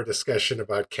lot more discussion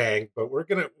about Kang, but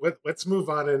let's move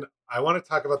on, and I want to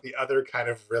talk about the other kind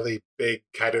of really big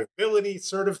kind of villainy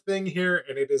sort of thing here,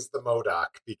 and it is the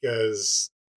MODOK,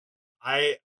 because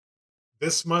I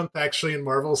this month actually in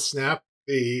Marvel Snap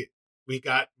the we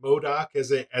got MODOK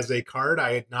as a card.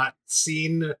 I had not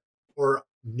seen or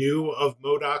knew of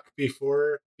MODOK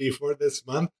before this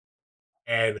month,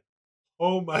 and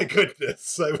oh my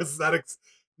goodness. I was not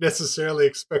necessarily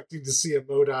expecting to see a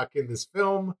MODOK in this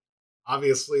film.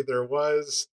 Obviously, there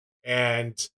was.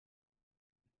 And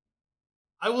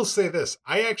I will say this,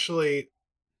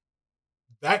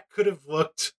 that could have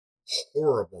looked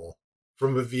horrible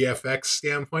from a VFX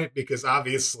standpoint because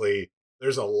obviously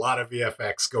there's a lot of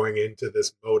VFX going into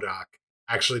this MODOK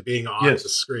actually being on the Yes.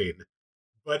 screen.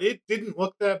 But it didn't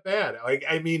look that bad. Like,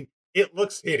 I mean, it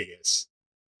looks hideous.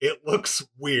 It looks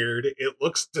weird. It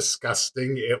looks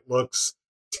disgusting. It looks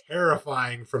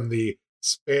terrifying from the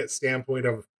standpoint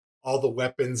of all the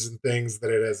weapons and things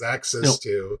that it has access No.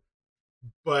 to.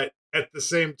 But at the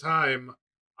same time,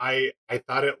 I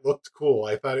thought it looked cool.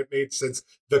 I thought it made sense.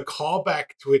 The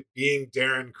callback to it being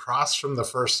Darren Cross from the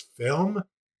first film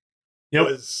Yep.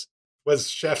 was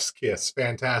chef's kiss.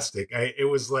 Fantastic. It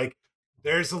was like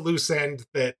there's a loose end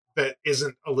that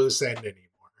isn't a loose end anymore.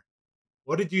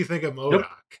 What did you think of Yep.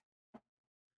 MODOK?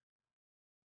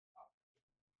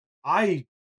 I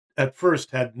at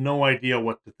first had no idea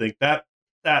what to think. That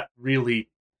really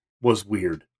was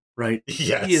weird, right?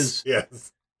 Yes,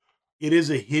 yes. It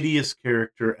is a hideous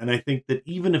character, and I think that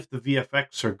even if the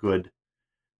VFX are good,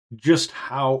 just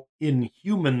how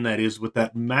inhuman that is with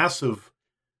that massive,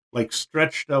 like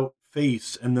stretched out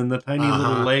face and then the tiny little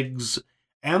Uh-huh. legs,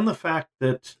 and the fact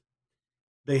that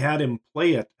they had him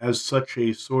play it as such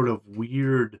a sort of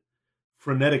weird,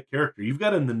 frenetic character. You've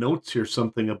got in the notes here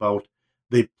something about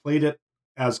they played it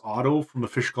as Otto from A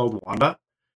Fish Called Wanda.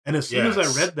 And as soon as I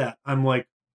Yes. read that, I'm like,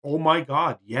 oh my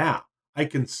God, yeah, I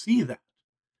can see that.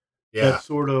 That Yeah.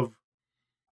 sort of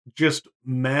just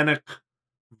manic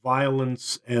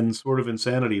violence and sort of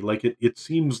insanity. Like it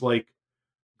seems like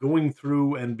going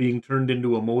through and being turned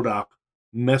into a MODOK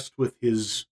messed with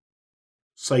his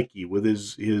psyche, with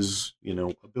his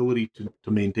ability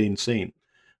to maintain sane.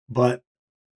 But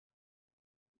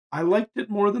I liked it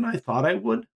more than I thought I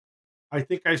would. I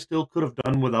think I still could have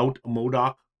done without a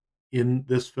MODOK in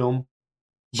this film,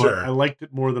 but I Sure. liked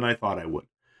it more than I thought I would.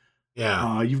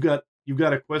 Yeah. You've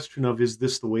got a question of, is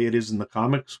this the way it is in the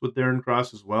comics with Darren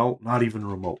Cross as well? Not even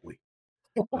remotely.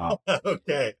 Uh,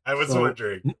 Okay. I was so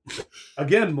wondering.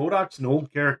 again, MODOK's an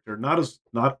old character,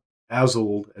 not as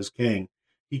old as Kang.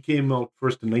 He came out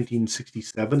first in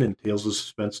 1967 in Tales of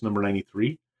Suspense number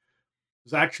 93. He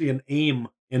was actually an AIM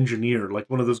engineer, like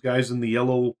one of those guys in the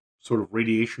yellow sort of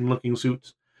radiation looking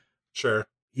suits. Sure.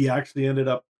 He actually ended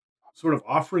up sort of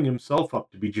offering himself up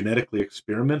to be genetically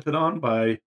experimented on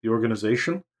by the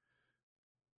organization,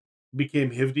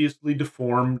 became hideously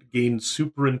deformed, gained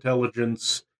super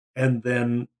intelligence, and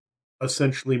then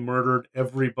essentially murdered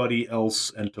everybody else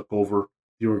and took over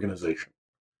the organization.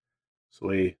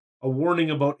 So a warning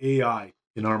about AI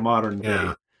in our modern Yeah.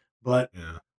 day. But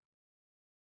Yeah.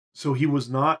 so he was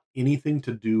not anything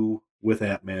to do with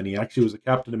Ant-Man. He actually was a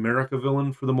Captain America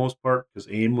villain for the most part, because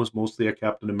AIM was mostly a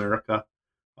Captain America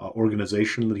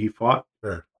organization that he fought.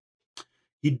 Sure.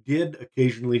 He did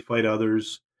occasionally fight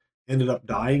others, ended up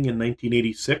dying in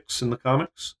 1986 in the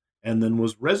comics, and then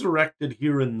was resurrected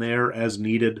here and there as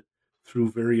needed through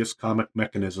various comic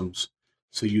mechanisms.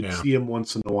 So you'd Yeah. see him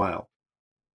once in a while.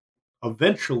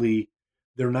 Eventually,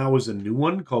 there now is a new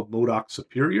one called MODOK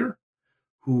Superior,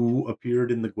 who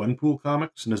appeared in the Gwenpool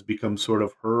comics and has become sort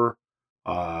of her,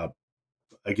 uh,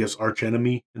 I guess,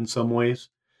 archenemy in some ways.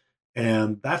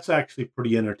 And that's actually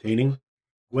pretty entertaining.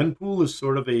 Gwenpool is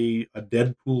sort of a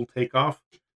Deadpool takeoff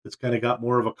that's kind of got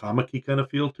more of a comic-y kind of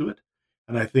feel to it.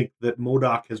 And I think that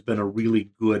MODOK has been a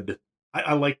really good...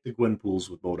 I like the Gwenpools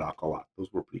with MODOK a lot.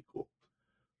 Those were pretty cool.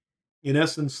 In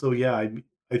essence, though, yeah,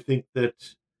 I think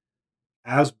that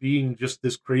as being just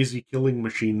this crazy killing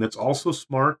machine that's also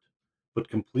smart, but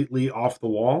completely off the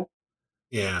wall,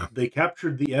 Yeah. they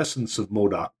captured the essence of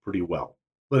MODOK pretty well.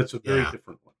 But it's a very Yeah.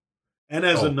 different one. And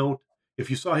as a Oh, note, if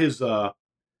you saw his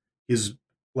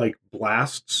like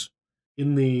blasts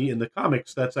in the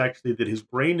comics, that's actually that his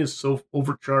brain is so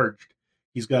overcharged,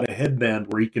 he's got a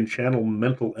headband where he can channel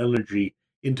mental energy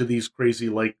into these crazy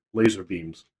like laser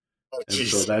beams. oh, And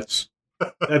so jeez.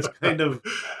 that's kind of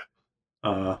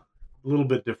a little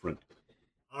bit different.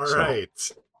 All So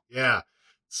right. Yeah.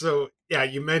 So yeah,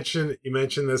 you mentioned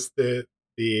this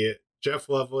the Jeff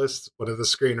Lovelace, one of the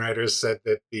screenwriters, said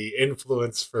that the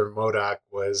influence for MODOK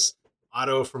was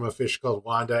Otto from A Fish Called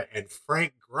Wanda and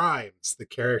Frank Grimes, the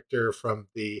character from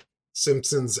the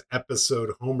Simpsons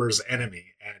episode Homer's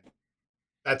Enemy. And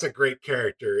that's a great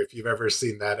character. If you've ever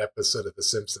seen that episode of The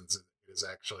Simpsons, it is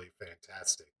actually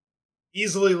fantastic.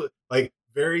 Easily, like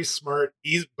very smart,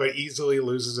 but easily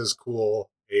loses his cool.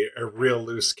 A real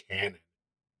loose cannon.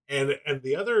 And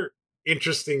the other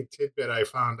interesting tidbit I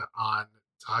found on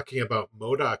talking about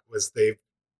MODOK was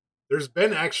there's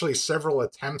been actually several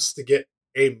attempts to get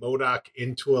a MODOK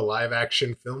into a live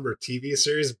action film or TV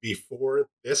series before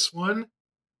this one.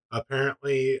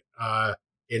 Apparently,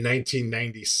 in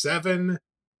 1997,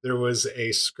 there was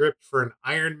a script for an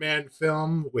Iron Man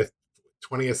film with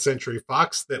 20th Century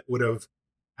Fox that would have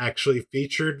actually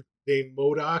featured Dame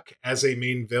MODOK as a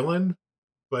main villain,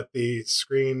 but the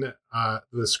script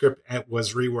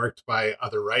was reworked by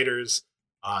other writers.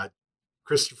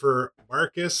 Christopher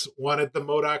Marcus wanted the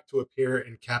MODOK to appear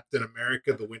in Captain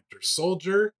America: The Winter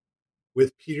Soldier,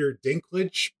 with Peter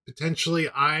Dinklage potentially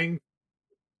eyeing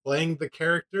playing the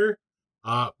character.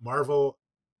 Marvel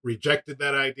rejected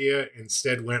that idea,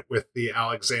 instead went with the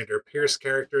Alexander Pierce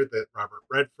character that Robert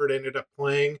Redford ended up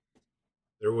playing.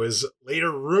 There was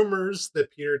later rumors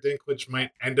that Peter Dinklage might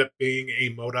end up being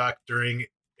a MODOK during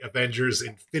Avengers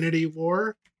Infinity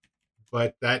War,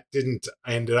 but that didn't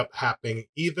end up happening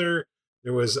either.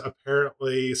 There was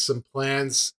apparently some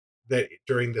plans that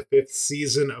during the fifth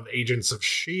season of Agents of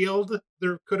S.H.I.E.L.D.,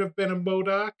 there could have been a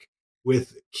MODOK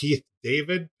with Keith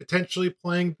David potentially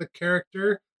playing the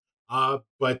character,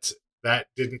 but that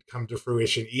didn't come to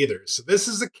fruition either. So this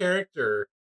is a character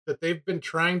that they've been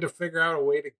trying to figure out a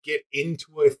way to get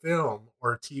into a film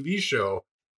or a TV show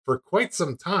for quite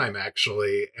some time,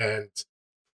 actually. And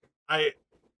I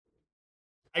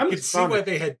I I'm could see why astonished.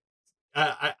 they had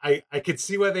I could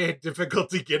see why they had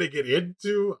difficulty getting it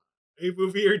into a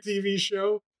movie or TV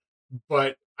show,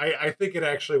 but I think it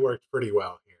actually worked pretty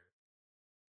well here.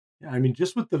 Yeah, I mean,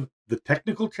 just with the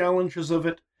technical challenges of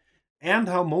it, and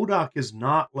how MODOK is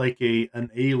not like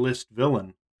an A-list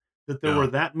villain, that there were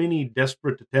No, that many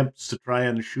desperate attempts to try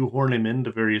and shoehorn him into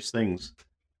various things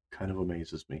kind of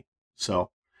amazes me.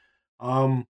 So,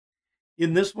 um,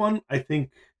 in this one, I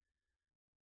think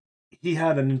he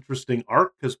had an interesting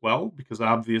arc as well, because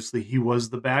obviously he was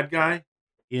the bad guy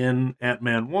in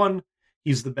Ant-Man 1.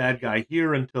 He's the bad guy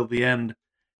here until the end.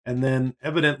 And then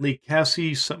evidently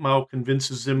Cassie somehow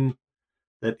convinces him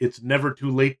that it's never too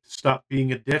late to stop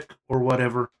being a dick or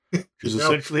whatever, which is yep,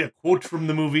 essentially a quote from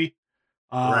the movie.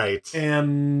 right,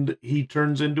 And he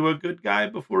turns into a good guy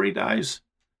before he dies.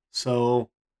 So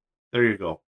there you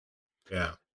go.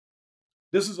 yeah,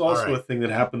 This is all also a right, thing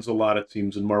that happens a lot, it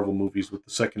seems, in Marvel movies with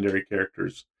the secondary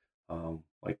characters.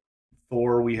 Like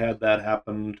Thor, we had that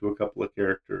happen to a couple of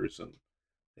characters, and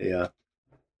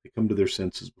they come to their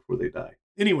senses before they die.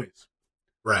 Anyways,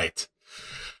 right.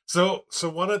 So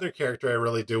one other character I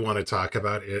really do want to talk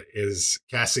about is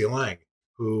Cassie Lang,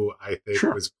 who I think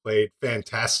sure. was played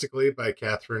fantastically by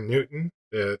Catherine Newton.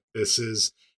 This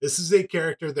is a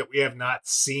character that we have not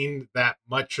seen that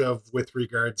much of with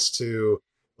regards to,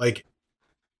 like,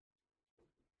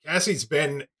 Cassie's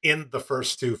been in the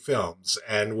first two films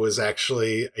and was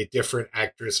actually a different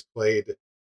actress played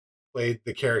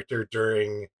the character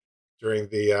during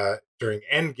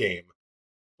Endgame.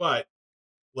 But,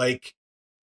 like,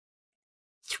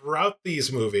 throughout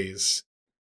these movies,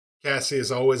 Cassie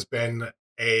has always been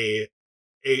a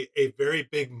a very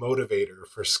big motivator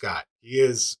for Scott. She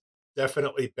has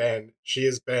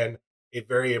been a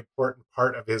very important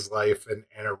part of his life, and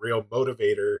a real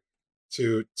motivator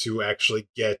to actually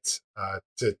get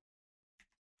to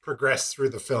progress through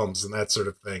the films and that sort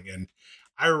of thing. And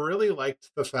I really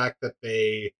liked the fact that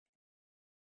they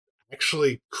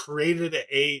actually created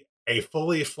a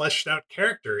fully fleshed out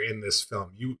character in this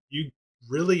film. You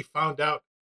really found out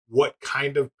what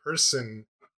kind of person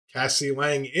Cassie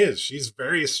Lang is. She's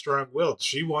very strong willed.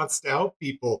 She wants to help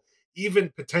people, even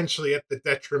potentially at the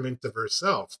detriment of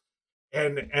herself.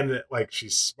 And like,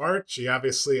 she's smart. She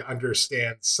obviously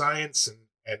understands science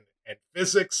and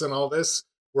physics and all this.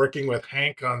 Working with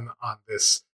Hank on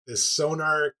this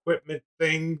sonar equipment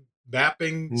thing,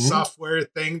 mapping Mm-hmm. software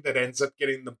thing that ends up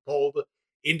getting them pulled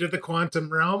into the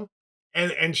quantum realm.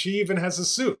 And she even has a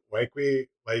suit, like we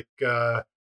like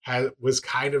had was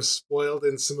kind of spoiled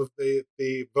in some of the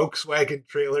Volkswagen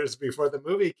trailers before the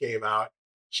movie came out.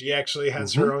 She actually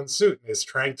has Mm-hmm. her own suit and is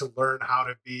trying to learn how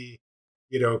to be,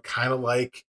 kind of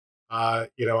like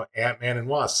Ant-Man and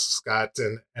Wasp, Scott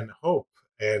and Hope,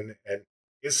 and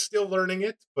is still learning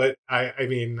it. But I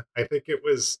mean, I think it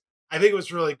was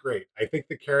really great. I think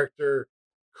the character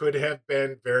could have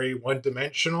been very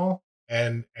one-dimensional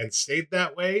and stayed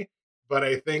that way, but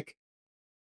I think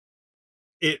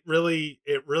it really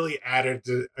added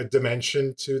a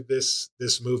dimension to this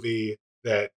movie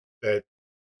that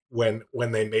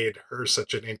when they made her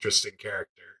such an interesting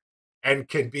character and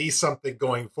can be something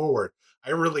going forward.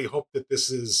 I really hope that this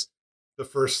is the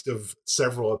first of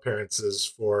several appearances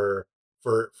for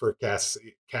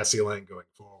Cassie Lang going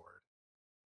forward.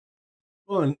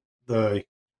 Well, and the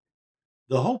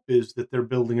hope is that they're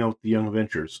building out the Young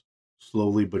Avengers.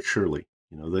 slowly but surely.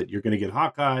 That you're going to get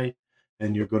Hawkeye,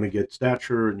 and you're going to get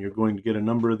Stature, and you're going to get a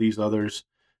number of these others,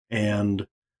 and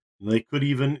they could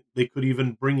even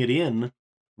bring it in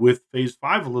with Phase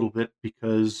 5 a little bit,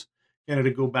 because to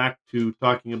go back to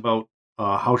talking about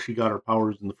how she got her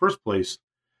powers in the first place.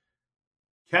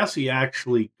 Cassie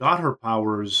actually got her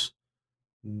powers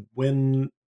when,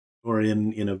 or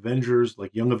in Avengers,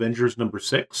 like Young Avengers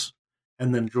 #6,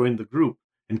 and then joined the group.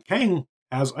 And Kang,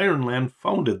 as Iron Lad,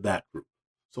 founded that group.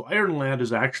 So Iron Lad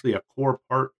is actually a core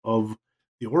part of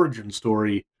the origin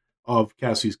story of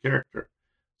Cassie's character.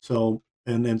 So,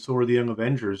 and then so are the Young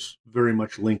Avengers very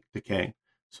much linked to Kang.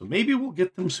 So maybe we'll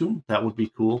get them soon. That would be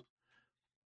cool.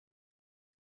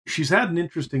 She's had an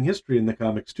interesting history in the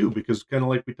comics too, because kind of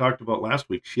like we talked about last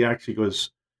week, she actually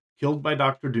was killed by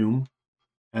Doctor Doom,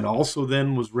 and also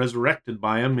then was resurrected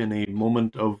by him in a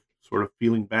moment of sort of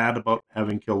feeling bad about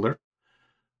having killed her.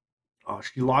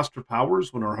 She lost her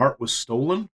powers when her heart was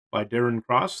stolen by Darren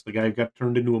Cross, the guy who got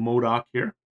turned into a MODOK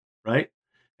here, right?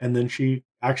 And then she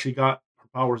actually got her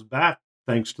powers back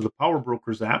thanks to the Power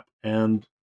Brokers app, and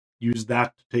used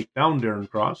that to take down Darren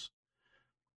Cross.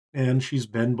 And she's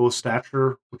been both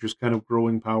Stature, which is kind of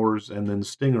growing powers, and then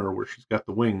Stinger, where she's got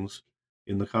the wings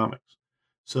in the comics.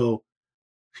 So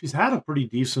she's had a pretty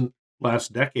decent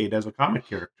last decade as a comic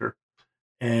character,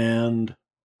 and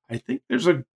I think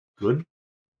good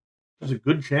there's a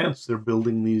good chance they're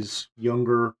building these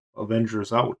younger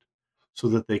Avengers out so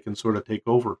that they can sort of take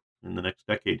over in the next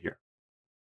decade here.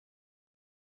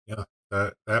 Yeah,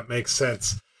 that makes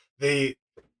sense. They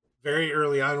very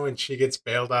early on, when she gets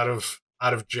bailed out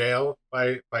of jail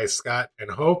by Scott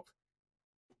and Hope,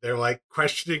 they're like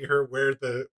questioning her where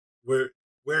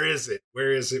is it?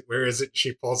 Where is it? Where is it?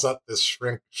 She pulls up this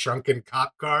shrunken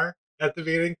cop car at the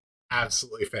beginning.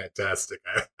 Absolutely fantastic.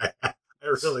 I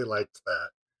really liked that.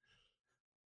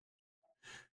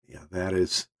 Yeah, that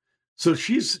is. So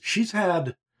she's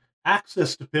had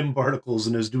access to Pym particles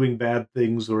and is doing bad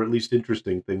things, or at least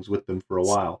interesting things, with them for a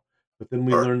while. But then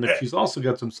we Or learn that she's also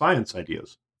got some science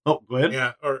ideas. Oh, go ahead.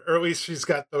 yeah, or at least she's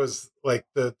got those, like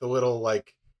the little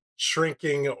like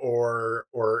shrinking or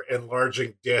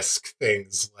enlarging disc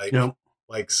things, Yep.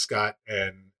 like Scott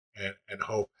and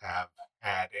Hope have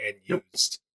had and Yep.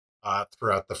 used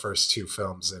throughout the first two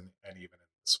films, and even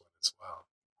in this one as well.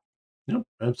 Yep.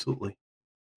 Absolutely.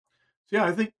 So yeah,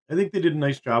 I think they did a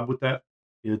nice job with that.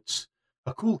 It's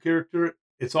a cool character.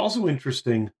 It's also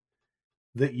interesting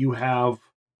that you have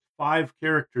 5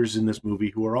 characters in this movie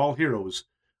who are all heroes,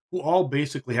 who all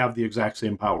basically have the exact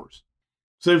same powers.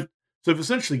 So, so I've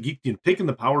essentially taken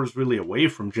the powers really away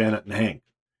from Janet and Hank,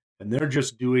 and they're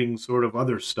just doing sort of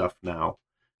other stuff now.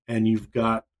 And you've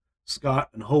got Scott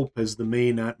and Hope as the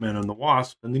main Ant-Man and the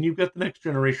Wasp, and then you've got the next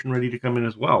generation ready to come in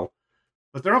as well.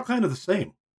 But they're all kind of the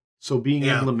same. So being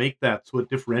able Yeah, to make that so it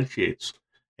differentiates,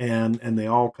 and they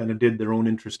all kind of did their own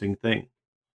interesting thing,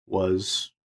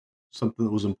 was something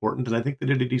that was important, and I think they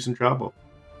did a decent job of.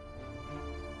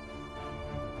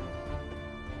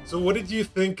 so what did you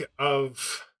think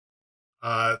of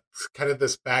uh kind of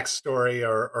this backstory,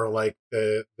 or like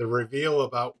the reveal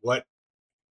about what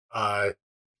uh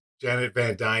Janet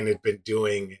Van Dyne had been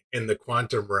doing in the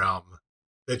quantum realm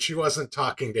that she wasn't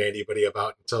talking to anybody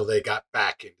about until they got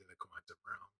back into the quantum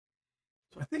realm?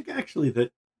 So I think actually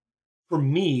that, for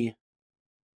me,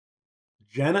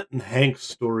 Janet and Hank's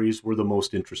stories were the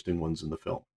most interesting ones in the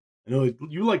film. I know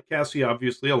you like Cassie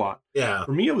obviously a lot. Yeah,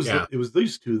 For me, yeah, it was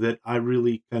these two that I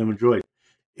really kind of enjoyed.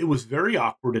 It was very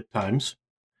awkward at times,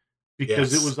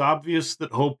 because it yes, was obvious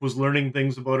that Hope was learning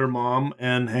things about her mom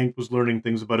and Hank was learning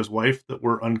things about his wife that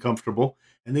were uncomfortable,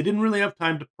 and they didn't really have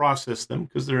time to process them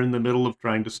because they're in the middle of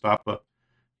trying to stop a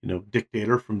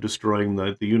dictator from destroying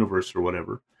the universe or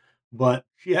whatever. But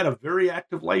she had a very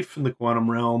active life in the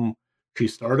quantum realm. She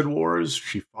started wars,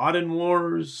 she fought in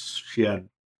wars, she had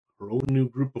her own new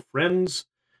group of friends.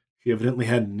 She evidently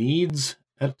had needs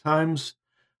at times.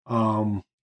 Um,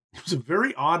 it was a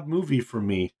very odd movie for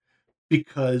me,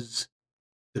 because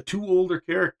the two older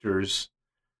characters,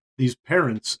 these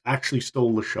parents, actually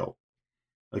stole the show.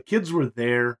 The kids were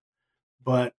there,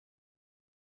 but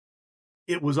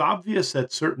it was obvious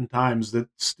at certain times that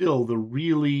still the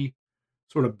really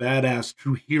sort of badass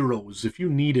true heroes, if you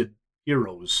needed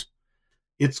heroes,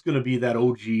 it's going to be that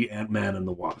OG Ant-Man and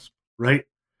the Wasp, right?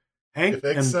 you Hank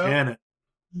think and so? Janet.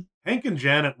 Hank and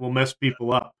Janet will mess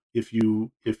people up if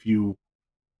you If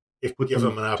put give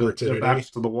them them an to their opportunity. backs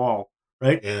to the wall,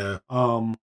 right? Yeah,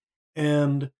 Um,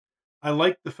 and I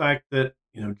like the fact that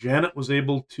Janet was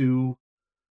able to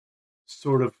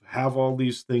sort of have all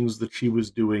these things that she was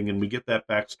doing, and we get that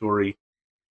backstory.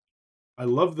 I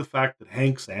love the fact that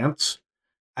Hank's aunts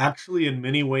actually in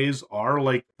many ways are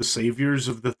like the saviors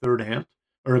of the third ant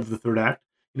or of the third act.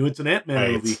 It's an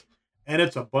Ant-Man movie, Right. and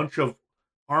it's a bunch of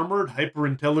armored, hyper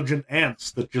intelligent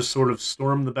ants that just sort of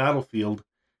storm the battlefield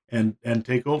and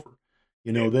take over.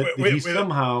 That he With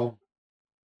somehow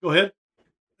go ahead.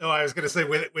 no, I was going to say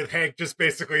with Hank just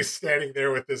basically standing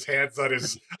there with his hands on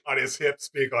his hips,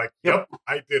 being like, Yep. "Yep,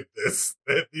 I did this.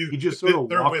 He just sort of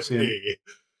They're walks with in, me."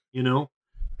 you know,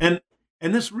 and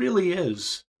this really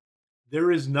is,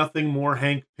 there is nothing more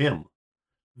Hank Pym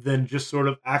than just sort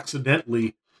of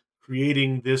accidentally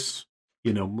creating this,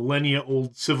 millennia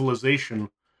old civilization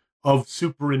of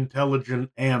super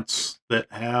intelligent ants that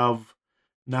have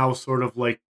now sort of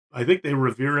like, I think they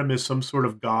revere him as some sort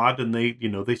of god, and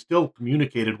they still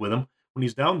communicated with him when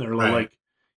he's down there. They're Right. like,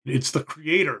 it's the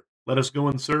creator. Let us go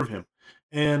and serve him.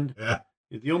 And Yeah.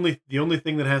 the only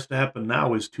thing that has to happen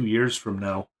now is 2 years from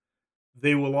now,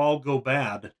 they will all go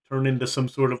bad, turn into some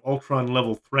sort of Ultron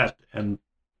level threat, and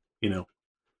you know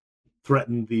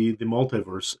threaten the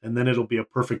multiverse, and then it'll be a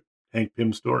perfect Hank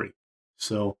Pym story.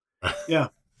 So, yeah,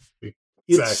 it's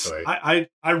Exactly.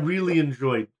 I really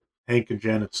enjoyed Hank and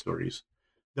Janet's stories.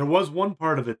 There was one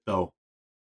part of it though,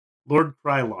 Lord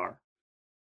Krylar.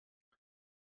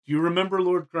 Do you remember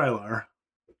Lord Krylar?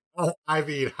 Oh, I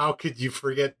mean, how could you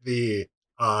forget the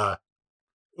uh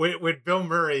when Bill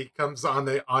Murray comes on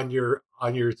the on your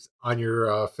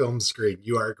film screen,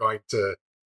 you're going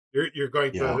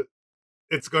Yeah, to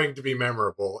it's going to be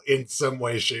memorable in some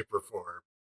way, shape, or form.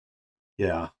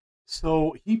 yeah.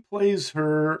 So he plays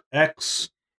her ex,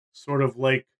 sort of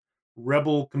like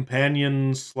rebel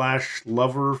companion slash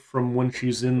lover from when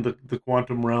she's in the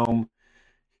quantum realm.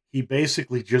 He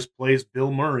basically just plays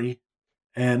Bill Murray,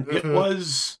 and it Mhm.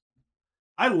 was,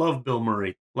 I love Bill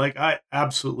Murray. Like, I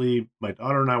absolutely, my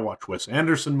daughter and I watch Wes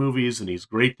Anderson movies, and he's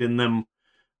great in them.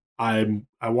 I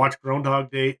watch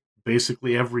Groundhog Day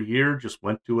basically every year. Just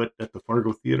went to it at the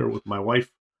Fargo Theater with my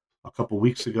wife a couple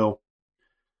weeks ago.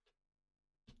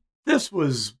 This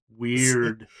was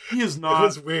weird. He is It not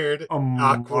was weird, a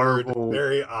awkward, Marvel.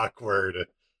 very awkward.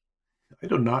 I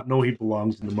do not know he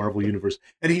belongs in the Marvel universe,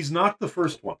 and he's not the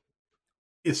first one.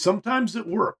 Sometimes it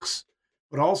works,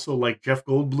 but also like Jeff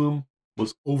Goldblum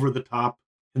was over the top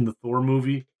in the Thor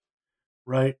movie,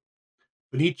 right?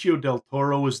 Benicio del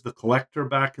Toro was the Collector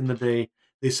back in the day.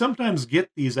 They sometimes get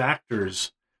these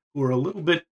actors who are a little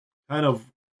bit kind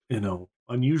of,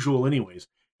 unusual anyways,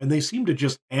 and they seem to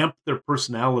just amp their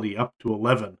personality up to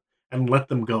 11 and let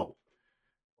them go.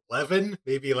 11,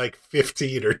 maybe like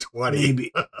 15 or 20.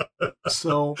 Maybe.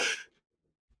 So,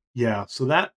 yeah, so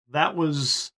that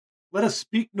was, let us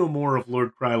speak no more of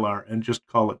Lord Krylar and just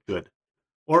call it good.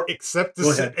 Or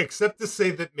go ahead. Except to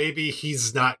say that maybe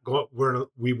he's not going.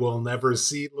 We will never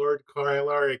see Lord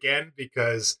Krylar again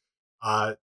because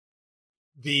uh,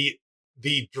 the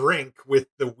the drink with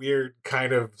the weird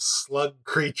kind of slug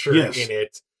creature in Yes.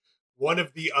 it. One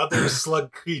of the other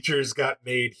slug creatures got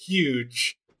made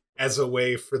huge as a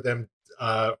way for them,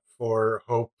 for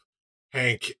Hope,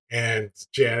 Hank, and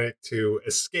Janet to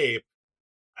escape.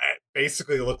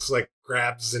 Basically looks like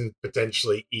grabs and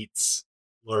potentially eats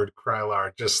Lord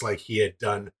Krylar, just like he had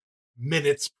done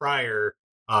minutes prior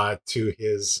to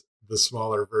his the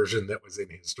smaller version that was in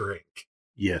his drink.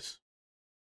 Yes.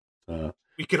 Uh,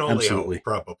 We can only hope, Absolutely.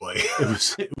 probably.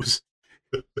 It was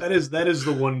that is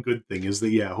the one good thing, is that,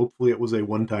 yeah, hopefully it was a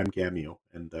one-time cameo,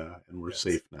 and we're Yes.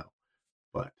 safe now.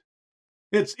 But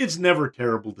it's never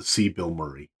terrible to see Bill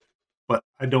Murray, but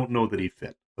I don't know that he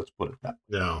fit. Let's put it that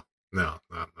way. No, no.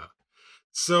 What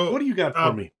So, do you got for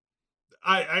um, me?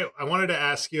 I wanted to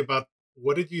ask you about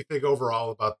what did you think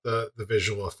overall about the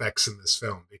visual effects in this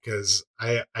film, because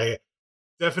I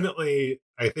definitely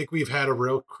I think we've had a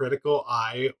real critical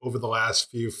eye over the last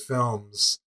few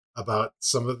films about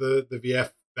some of the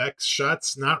VFX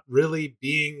shots not really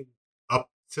being up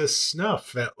to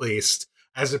snuff, at least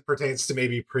as it pertains to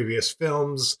maybe previous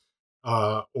films,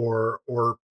 or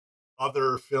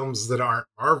other films that aren't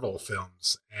Marvel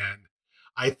films. And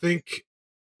I think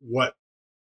what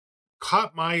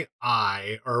caught my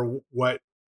eye, or what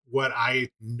I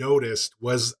noticed,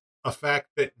 was a fact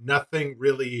that nothing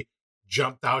really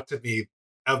jumped out to me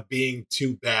of being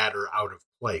too bad or out of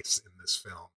place in this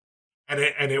film.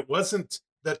 And it wasn't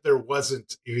that there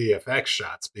wasn't VFX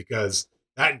shots, because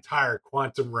that entire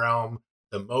quantum realm,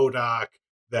 the Modoc,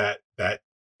 that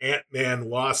Ant-Man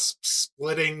Wasp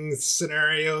splitting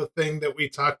scenario thing that we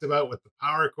talked about with the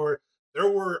power cord, there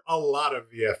were a lot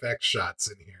of VFX shots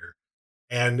in here.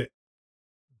 And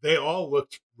they all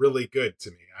looked really good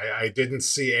to me. I didn't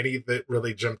see any that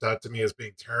really jumped out to me as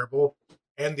being terrible.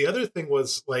 And the other thing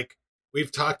was, like,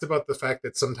 we've talked about the fact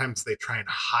that sometimes they try and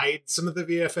hide some of the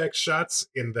VFX shots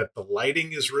in that the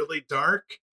lighting is really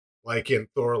dark, like in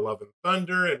Thor: Love and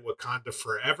Thunder and Wakanda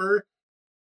Forever.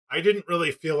 I didn't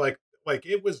really feel like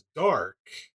it was dark,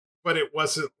 but it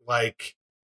wasn't like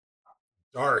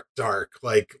dark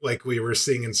like we were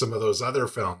seeing in some of those other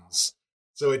films.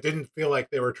 So it didn't feel like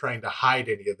they were trying to hide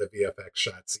any of the VFX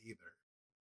shots either.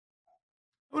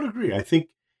 I would agree. I think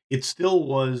it still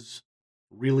was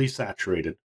really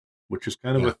saturated, which is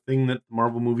kind of a Yeah, thing that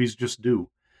Marvel movies just do.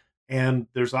 And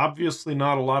there's obviously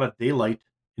not a lot of daylight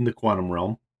in the quantum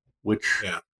realm, which,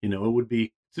 yeah. it'd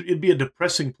be a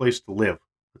depressing place to live.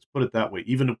 Let's put it that way,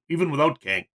 even without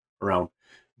Kang around.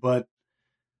 But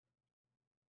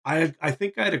I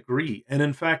think I'd agree. And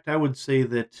in fact, I would say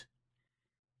that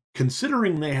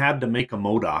considering they had to make a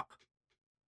MODOK,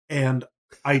 and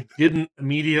I didn't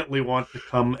immediately want to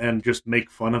come and just make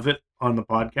fun of it on the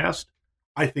podcast,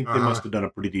 I think they Uh-huh. must have done a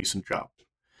pretty decent job.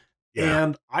 Yeah,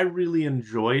 And I really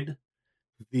enjoyed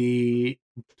the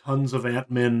tons of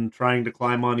Ant-Men trying to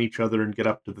climb on each other and get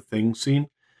up to the thing scene.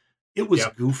 It was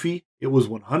yep, goofy. It was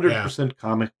yeah. 100%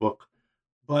 comic book,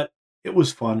 but it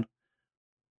was fun.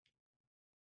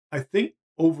 I think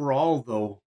overall,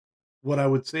 though, what I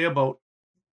would say about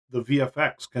the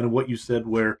VFX, kind of what you said,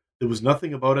 where there was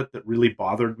nothing about it that really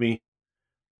bothered me,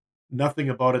 nothing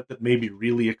about it that maybe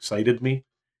really excited me,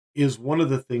 is one of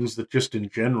the things that just in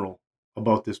general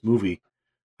about this movie,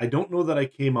 I don't know that I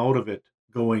came out of it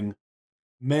going,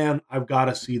 man, I've got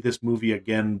to see this movie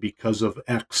again because of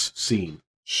X scene.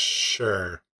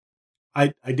 Sure.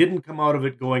 I didn't come out of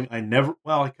it going, I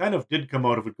kind of did come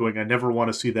out of it going, I never want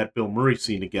to see that Bill Murray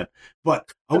scene again.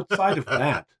 But outside of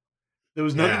that, there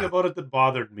was nothing Yeah. about it that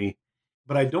bothered me.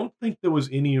 But I don't think there was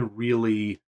any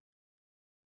really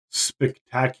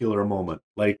spectacular moment,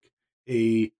 like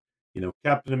a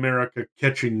Captain America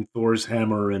catching Thor's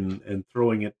hammer and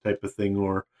throwing it type of thing,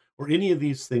 or any of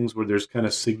these things where there's kind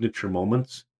of signature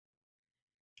moments,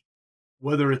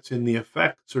 whether it's in the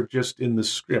effects or just in the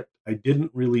script. I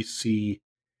didn't really see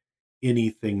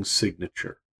anything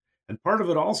signature. And part of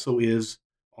it also is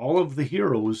all of the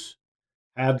heroes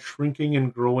had shrinking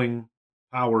and growing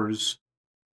powers,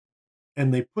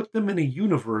 and they put them in a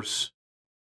universe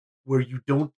where you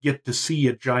don't get to see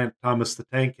a giant Thomas the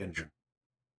Tank Engine.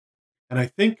 And I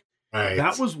think that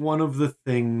Right. was one of the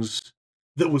things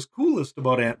that was coolest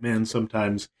about Ant-Man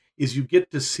sometimes is you get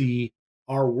to see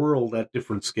our world at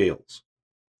different scales.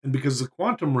 And because the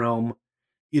quantum realm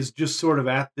is just sort of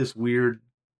at this weird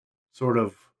sort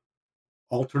of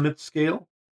alternate scale,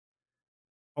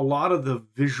 a lot of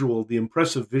the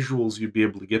impressive visuals you'd be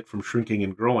able to get from shrinking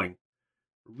and growing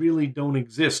really don't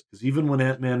exist. Because even when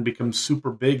Ant-Man becomes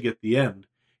super big at the end,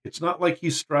 it's not like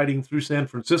he's striding through San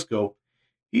Francisco.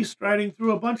 He's striding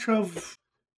through a bunch of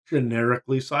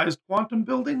generically sized quantum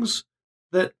buildings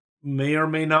that may or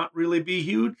may not really be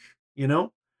huge.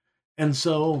 And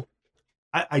so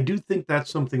I do think that's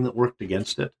something that worked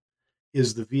against it,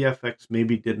 is the VFX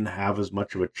maybe didn't have as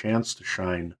much of a chance to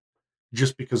shine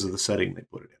just because of the setting they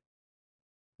put it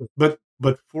in.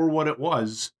 But for what it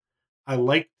was, I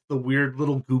liked the weird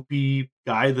little goopy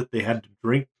guy that they had to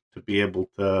drink to be able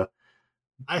to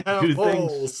I have do things.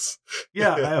 holes.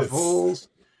 Yeah, I have Yes. holes.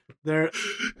 There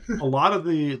a lot of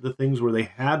the things where they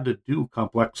had to do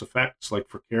complex effects, like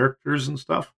for characters and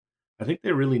stuff, I think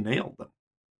they really nailed them.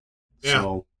 Yeah.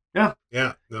 So yeah,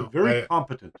 Yeah. No. very I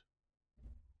competent,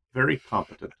 very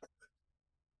competent.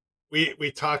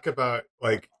 we talk about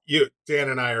like you Dan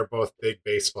and I are both big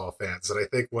baseball fans, and I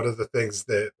think one of the things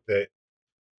that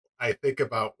I think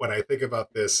about when I think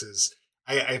about this is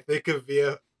I think of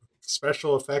via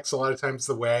special effects a lot of times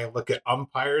the way I look at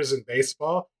umpires in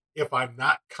baseball. If I'm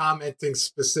not commenting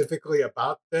specifically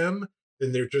about them,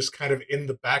 then they're just kind of in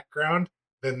the background,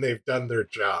 then they've done their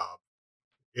job.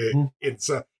 Hmm.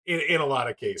 In a lot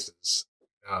of cases.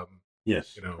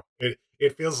 Yes.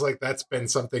 It feels like that's been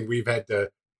something we've had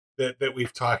to that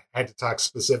we've had to talk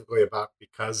specifically about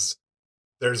because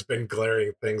there's been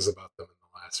glaring things about them in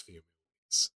the last few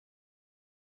movies.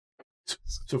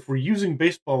 So if we're using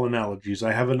baseball analogies,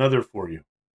 I have another for you.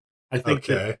 I think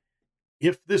that Okay.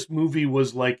 if this movie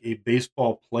was like a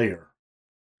baseball player,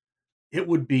 it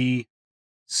would be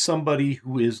somebody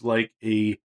who is like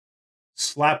a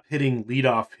slap hitting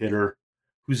leadoff hitter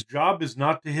whose job is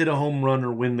not to hit a home run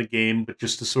or win the game, but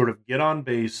just to sort of get on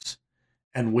base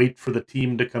and wait for the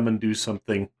team to come and do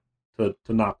something to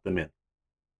knock them in.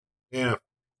 Yeah.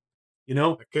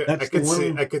 I That's the could see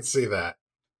one. I could see that.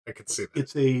 I could see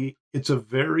that. It's a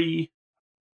very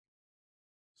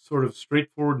sort of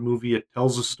straightforward movie. It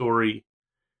tells a story,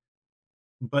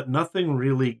 but nothing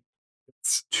really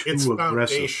It's too aggressive.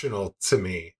 foundational to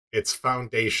me. It's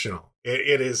foundational.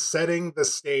 It is setting the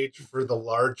stage for the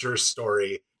larger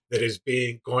story that is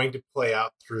being going to play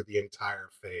out through the entire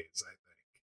phase, I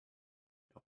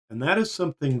think. And that is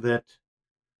something that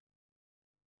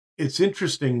it's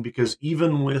interesting because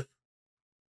even with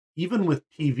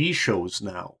TV shows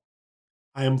now,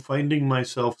 I am finding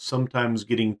myself sometimes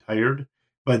getting tired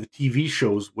by the TV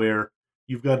shows where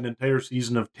you've got an entire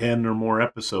season of 10 or more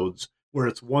episodes where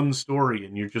it's one story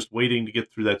and you're just waiting to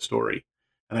get through that story.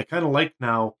 And I kind of like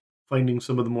now finding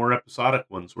some of the more episodic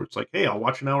ones where it's like, hey, I'll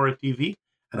watch an hour of TV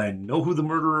and I know who the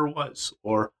murderer was.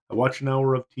 Or I watch an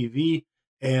hour of TV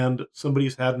and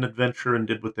somebody's had an adventure and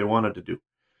did what they wanted to do.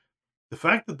 The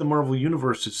fact that the Marvel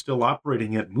Universe is still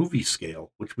operating at movie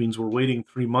scale, which means we're waiting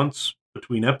 3 months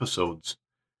between episodes,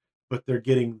 but they're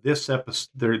getting this episode,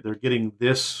 they're getting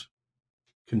this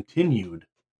continued.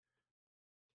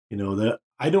 That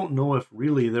I don't know if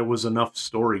really there was enough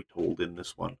story told in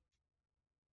this one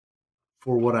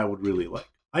for what I would really like.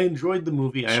 I enjoyed the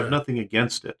movie. I have Sure. nothing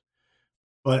against it,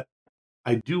 but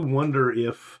I do wonder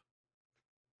if,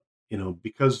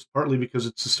 partly because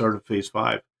it's the start of Phase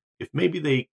 5, if maybe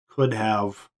they could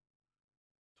have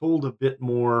told a bit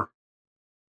more,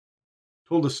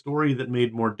 told a story that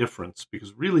made more difference,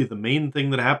 because really the main thing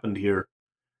that happened here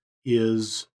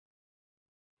is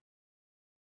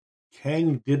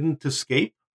Kang didn't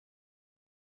escape.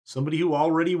 Somebody who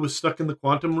already was stuck in the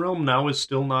quantum realm now is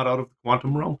still not out of the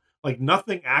quantum realm. Like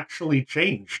nothing actually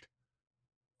changed.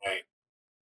 Right.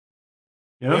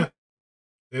 You know? Yeah.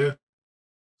 Yeah.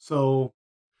 So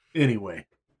anyway,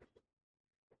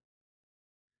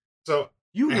 So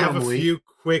you I have a normally few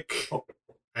quick oh,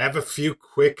 I have a few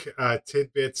quick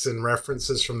tidbits and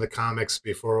references from the comics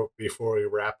before we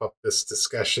wrap up this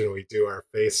discussion. We do our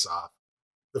face off.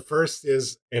 The first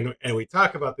is, and we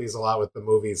talk about these a lot with the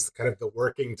movies, kind of the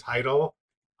working title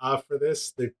for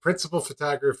this. The principal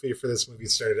photography for this movie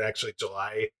started actually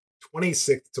July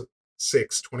 26th,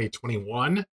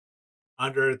 2021,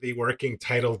 under the working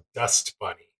title Dust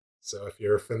Bunny. So if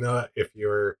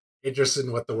you're interested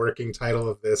in what the working title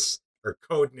of this or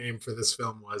code name for this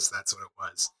film was, that's what it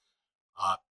was.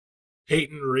 Uh,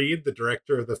 Peyton Reed, the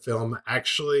director of the film,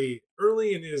 actually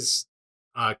early in his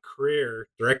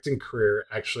directing career,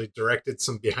 actually directed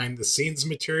some behind the scenes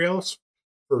materials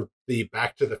for the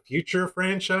Back to the Future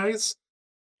franchise,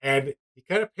 and he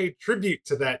kind of paid tribute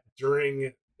to that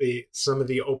during one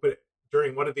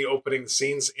of the opening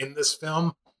scenes in this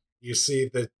film. You see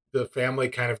the family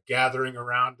kind of gathering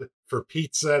around for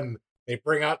pizza, and they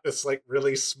bring out this like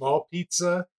really small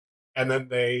pizza, and then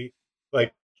they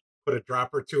like put a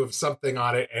drop or two of something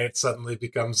on it, and it suddenly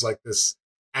becomes like this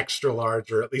extra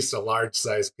large or at least a large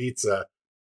size pizza.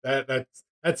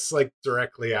 That's like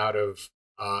directly out of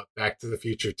Back to the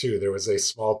Future too. There was a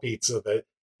small pizza that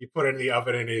you put in the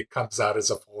oven and it comes out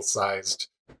as a full sized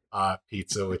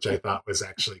pizza, which I thought was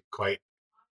actually quite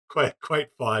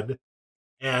fun.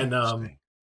 And interesting.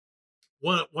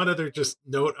 one other just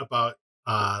note about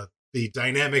the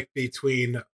dynamic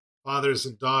between fathers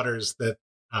and daughters that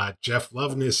Jeff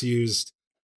Loveness used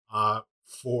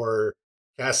for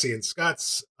Cassie and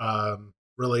Scott's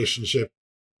relationship.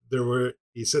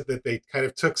 He said that they kind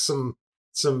of took some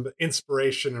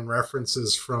inspiration and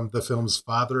references from the film's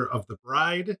Father of the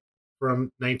Bride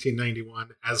from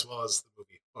 1991, as well as the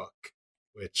movie Hook,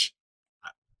 which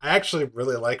I actually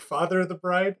really like. Father of the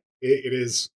Bride. It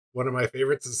is one of my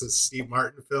favorites. It's a Steve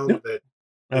Martin film Yep, that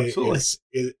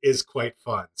absolutely. is quite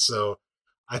fun. So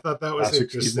I thought that was Classic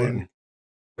Steve interesting. Martin.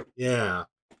 Yeah.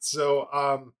 So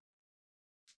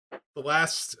the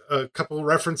last couple of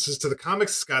references to the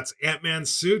comics, Scott's Ant-Man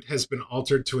suit has been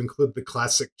altered to include the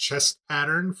classic chest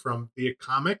pattern from the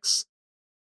comics.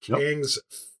 Yep. Kang's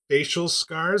facial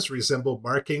scars resemble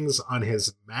markings on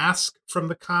his mask from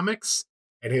the comics,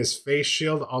 and his face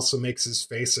shield also makes his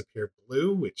face appear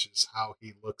blue, which is how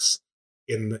he looks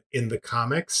in the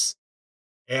comics.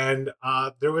 And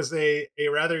there was a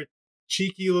rather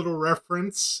cheeky little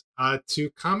reference to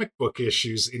comic book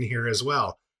issues in here as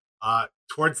well.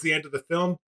 Towards the end of the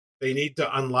film, they need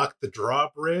to unlock the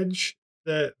drawbridge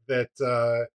that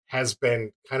has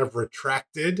been kind of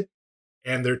retracted,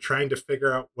 and they're trying to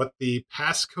figure out what the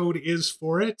passcode is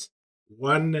for it.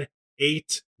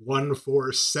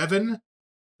 18147.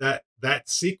 That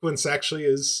sequence actually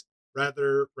is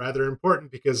rather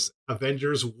important because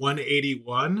Avengers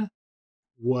 181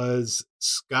 was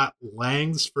Scott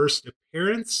Lang's first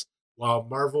appearance, while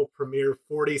Marvel Premiere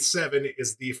 47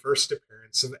 is the first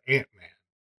appearance of Ant-Man.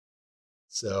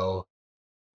 So,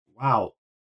 Wow.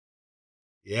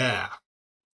 yeah.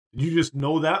 Did you just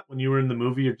know that when you were in the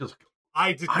movie? You're just like,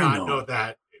 I did I not know know.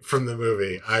 that from the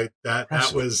movie. I that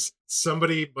Impressive. was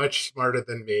somebody much smarter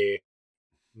than me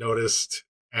noticed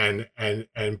and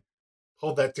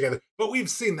pulled that together. But we've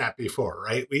seen that before,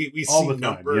 right? We All see the time.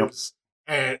 Yep. numbers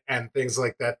and things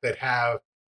like that that have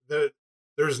the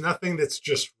there's nothing that's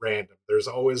just random. There's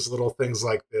always little things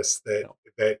like this Yep.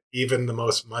 that even the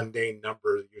most mundane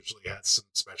number usually has some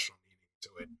special meaning to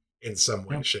it in some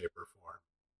way, Yep. shape, or form.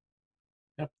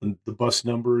 Yep. And the bus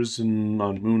numbers and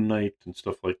on Moon Knight and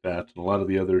stuff like that, and a lot of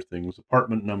the other things,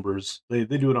 apartment numbers, they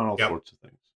do it on all Yep. sorts of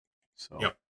things. So,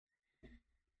 Yep.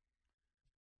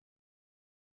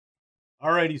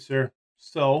 alrighty, sir.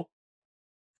 So,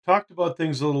 talked about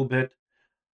things a little bit.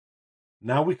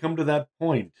 Now we come to that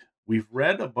point. We've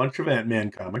read a bunch of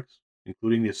Ant-Man comics,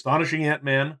 including the Astonishing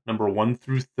Ant-Man number 1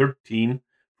 through 13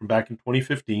 from back in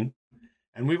 2015,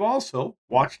 and we've also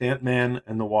watched Ant-Man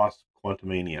and the Wasp: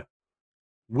 Quantumania.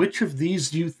 Which of these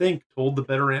do you think told the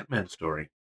better Ant-Man story?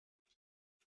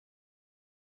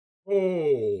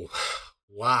 Oh,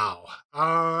 wow.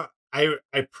 I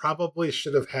probably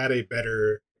should have had a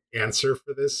better answer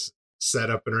for this set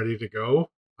up and ready to go.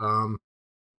 Um,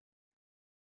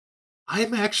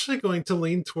 I'm actually going to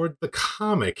lean toward the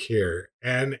comic here,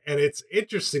 and it's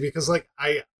interesting because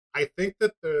I think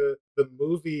that the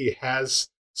movie has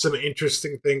some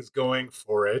interesting things going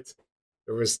for it.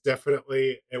 There was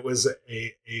definitely it was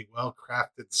a well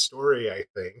crafted story, I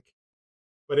think,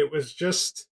 but it was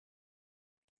just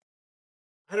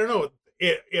I don't know.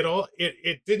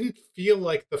 It didn't feel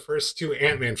like the first two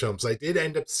Ant-Man films. I did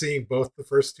end up seeing both the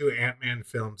first two Ant-Man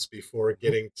films before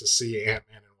getting to see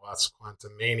Ant-Man and Wasp: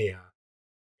 Quantumania,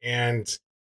 and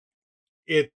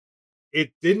it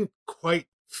it didn't quite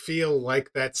feel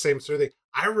like that same sort of thing.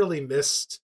 I really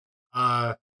missed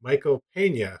Michael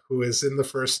Pena, who is in the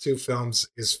first two films,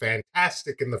 is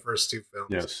fantastic in the first two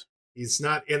films. Yes. He's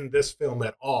not in this film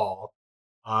at all.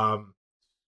 Um,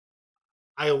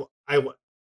 I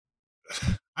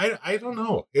I don't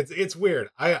know. It's weird.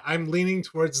 I'm leaning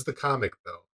towards the comic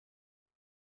though.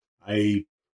 I,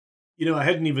 I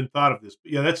hadn't even thought of this,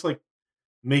 but yeah, that's like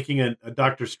making a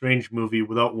Doctor Strange movie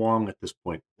without Wong at this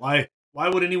point. Why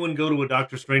would anyone go to a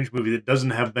Doctor Strange movie that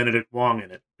doesn't have Benedict Wong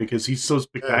in it? Because he's so Yeah.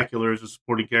 spectacular as a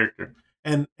supporting character.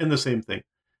 And the same thing.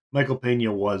 Michael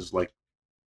Pena was like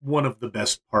one of the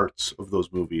best parts of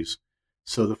those movies.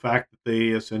 So the fact that they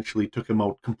essentially took him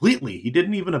out completely, he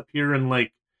didn't even appear in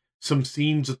like some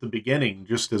scenes at the beginning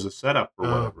just as a setup or Oh,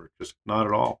 whatever. Just not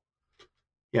at all.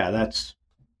 Yeah, that's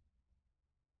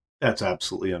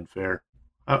absolutely unfair.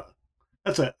 Uh,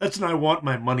 that's an I want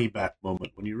my money back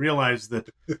moment when you realize that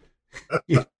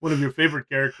one of your favorite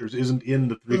characters isn't in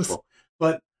the threequel.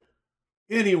 But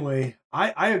anyway,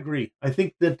 I agree. I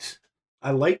think that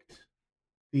I liked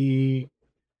the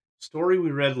story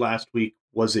we read last week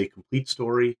was a complete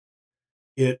story.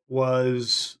 It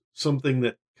was something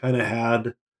that kind of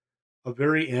had a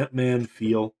very Ant-Man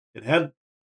feel. It had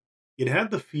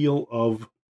the feel of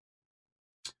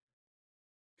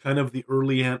kind of the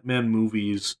early Ant-Man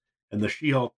movies and the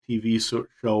She-Hulk TV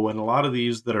show, and a lot of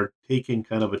these that are taking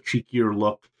kind of a cheekier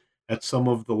look at some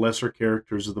of the lesser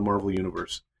characters of the Marvel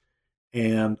Universe.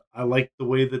 And I liked the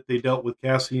way that they dealt with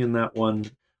Cassie in that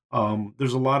one.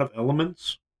 There's a lot of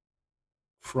elements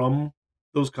from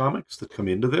those comics that come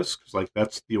into this, because like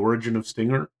that's the origin of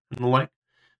Stinger and the like.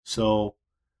 So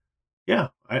yeah,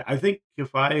 I think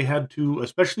if I had to,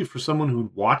 especially for someone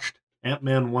who'd watched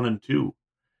Ant-Man 1 and 2,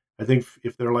 I think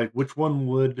if they're like, which one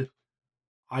would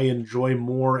I enjoy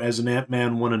more as an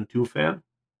Ant-Man 1 and 2 fan,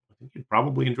 I think you'd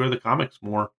probably enjoy the comics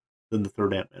more than the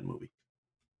third Ant-Man movie.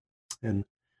 And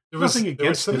nothing there was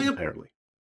against it something. entirely.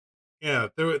 Yeah,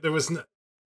 there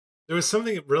was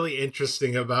something really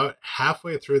interesting about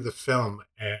halfway through the film.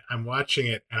 And I'm watching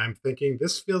it and I'm thinking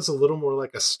this feels a little more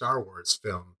like a Star Wars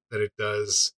film than it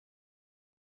does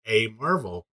a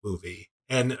Marvel movie.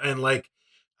 And like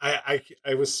I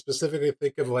was specifically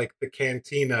thinking of like the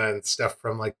cantina and stuff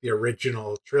from like the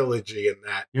original trilogy and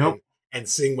that Yep. and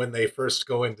seeing when they first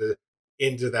go into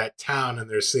that town and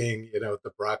they're seeing,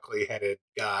 the broccoli headed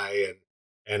guy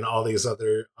and all these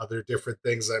other different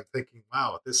things. I'm thinking,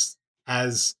 wow, this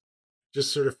has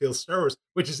just sort of feels Star Wars,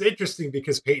 which is interesting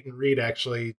because Peyton Reed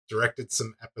actually directed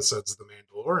some episodes of The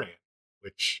Mandalorian,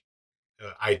 which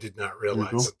I did not There you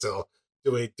realize go. until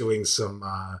doing some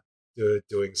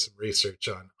doing some research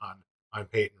on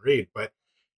Peyton Reed. But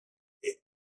it,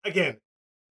 again,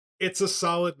 it's a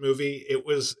solid movie. It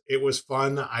was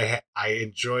fun. I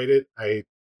enjoyed it. I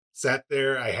sat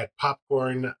there. I had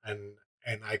popcorn and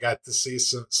I got to see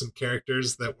some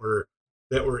characters that were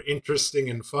interesting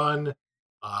and fun.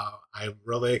 I'm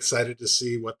really excited to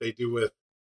see what they do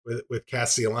with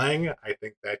Cassie Lang. I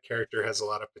think that character has a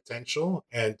lot of potential,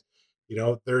 and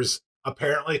there's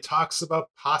apparently talks about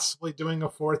possibly doing a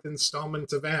fourth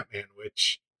installment of Ant-Man,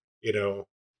 which you know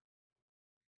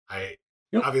I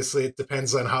Yep. obviously it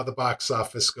depends on how the box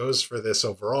office goes for this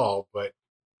overall, but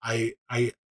I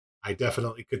I I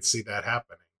definitely could see that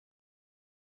happening.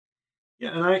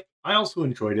 Yeah, and I also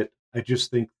enjoyed it. I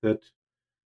just think that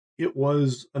it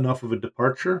was enough of a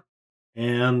departure,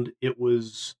 and it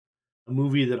was a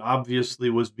movie that obviously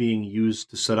was being used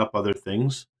to set up other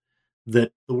things.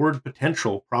 That the word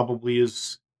potential probably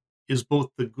is both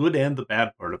the good and the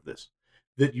bad part of this.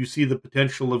 That you see the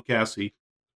potential of Cassie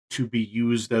to be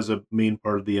used as a main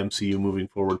part of the MCU moving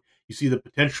forward. You see the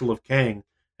potential of Kang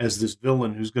as this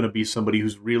villain who's going to be somebody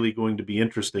who's really going to be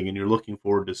interesting and you're looking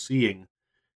forward to seeing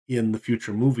in the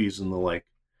future movies and the like.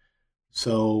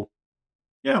 So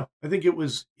yeah, I think it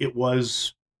was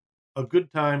a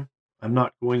good time. I'm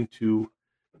not going to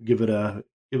give it a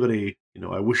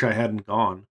I wish I hadn't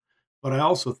gone, but I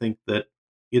also think that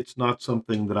it's not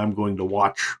something that I'm going to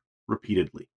watch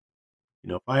repeatedly.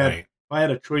 If I had Right. if I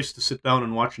had a choice to sit down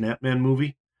and watch an Ant-Man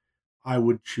movie, I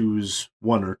would choose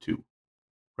one or two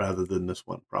rather than this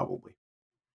one probably.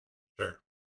 Sure.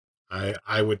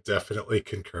 I would definitely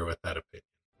concur with that opinion.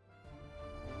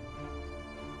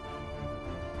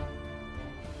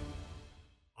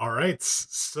 All right.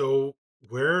 So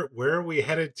where are we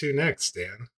headed to next,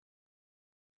 Dan?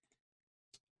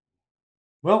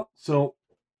 Well, so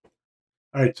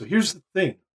all right, so here's the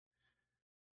thing.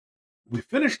 We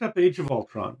finished up Age of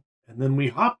Ultron, and then we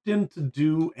hopped in to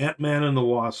do Ant-Man and the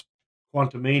Wasp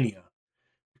Quantumania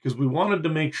because we wanted to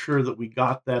make sure that we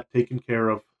got that taken care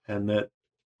of and that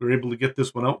we were able to get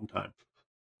this one out in time.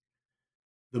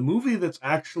 The movie that's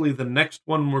actually the next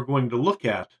one we're going to look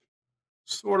at,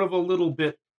 sort of a little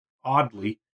bit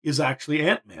oddly, is actually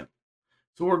Ant-Man.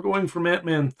 So we're going from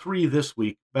Ant-Man 3 this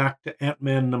week back to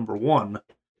Ant-Man number 1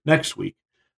 next week.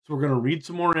 So we're going to read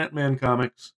some more Ant-Man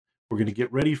comics. We're going to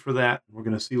get ready for that. And we're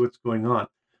going to see what's going on.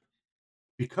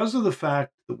 Because of the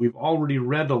fact that we've already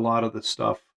read a lot of the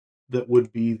stuff that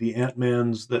would be the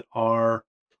Ant-Mans that are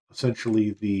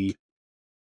essentially the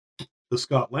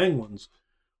Scott Lang ones,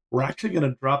 we're actually going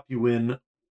to drop you in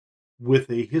with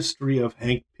a history of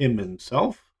Hank Pym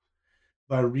himself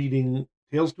by reading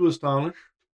Tales to Astonish,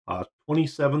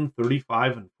 27,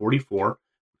 35, and 44,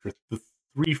 which are the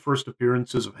three first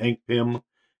appearances of Hank Pym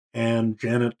and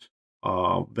Janet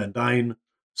Van Dyne.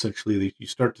 Essentially, you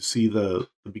start to see the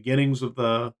beginnings of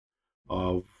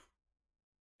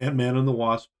Ant-Man and the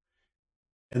Wasp.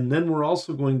 And then we're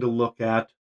also going to look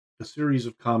at a series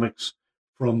of comics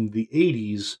from the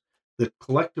 80s that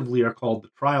collectively are called The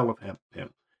Trial of Hank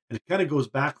Pym. And it kind of goes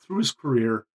back through his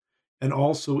career and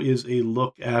also is a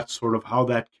look at sort of how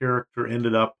that character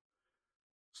ended up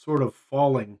sort of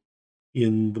falling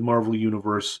in the Marvel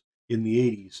Universe in the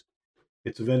 80s.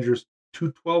 It's Avengers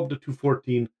 212 to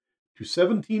 214,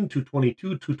 217, 222,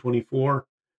 224,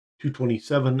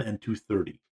 227, and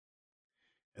 230.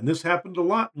 And this happened a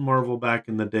lot in Marvel back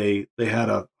in the day. They had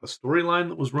a storyline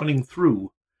that was running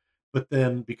through, but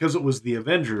then because it was the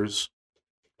Avengers,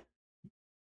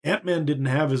 Ant-Man didn't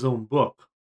have his own book.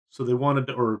 So they wanted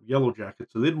to, or Yellow Jacket,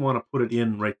 so they didn't want to put it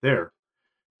in right there.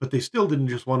 But they still didn't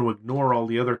just want to ignore all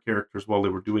the other characters while they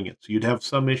were doing it. So you'd have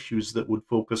some issues that would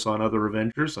focus on other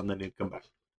Avengers and then they'd come back.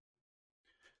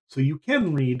 So you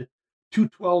can read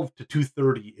 212 to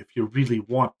 230 if you really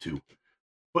want to,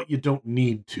 but you don't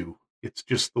need to. It's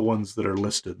just the ones that are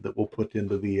listed that we'll put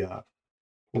into the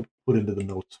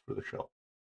notes for the show.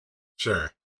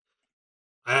 Sure.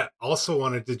 I also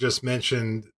wanted to just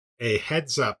mention a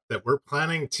heads up that we're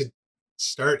planning to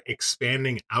start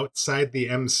expanding outside the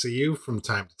MCU from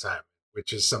time to time,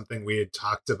 which is something we had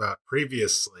talked about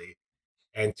previously.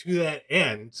 And to that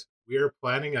end, we are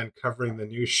planning on covering the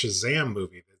new Shazam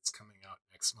movie that's coming out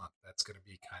next month. That's going to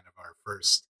be kind of our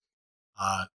first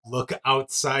look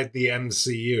outside the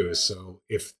MCU. So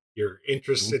if you're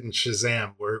interested in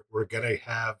Shazam, we're going to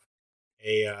have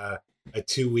a a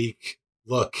 2 week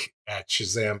look at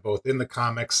Shazam, both in the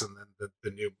comics and then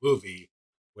the new movie,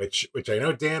 which I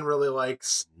know Dan really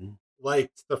likes.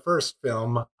 Liked the first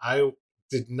film. I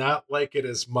did not like it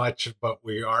as much, but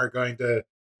we are going to.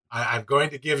 I'm going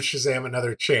to give Shazam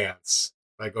another chance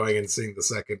by going and seeing the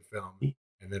second film,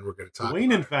 and then we're going to talk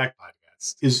Wayne, about in it on fact, the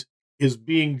podcast. is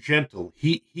being gentle.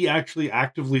 He actually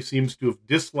actively seems to have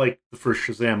disliked the first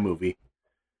Shazam movie,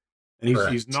 and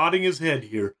he's nodding his head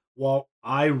here. While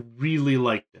I really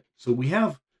liked it, so we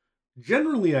have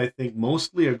generally, I think,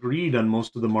 mostly agreed on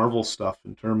most of the Marvel stuff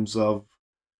in terms of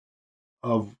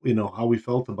how we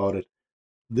felt about it.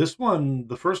 This one,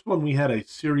 the first one, we had a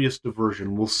serious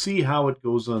diversion. We'll see how it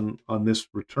goes on this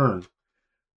return.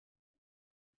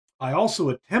 I also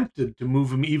attempted to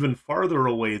move him even farther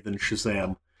away than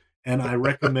Shazam, and I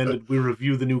recommended we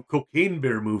review the new Cocaine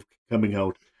Bear movie coming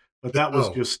out. But that was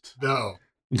No, just no.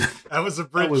 That was a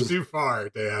that bridge was too far,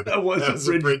 Dan. that was That a was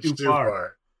a bridge bridge too too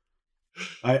far.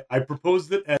 far. I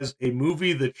proposed it as a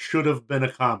movie that should have been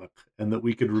a comic, and that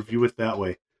we could review it that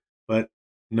way. But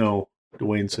no,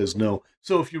 Dwayne says no.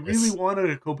 So if you really Yes.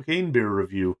 wanted a Cocaine Bear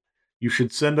review, you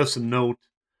should send us a note,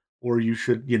 or you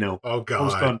should, Oh post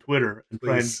God. on Twitter and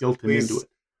try and Please, guilt him into please, it.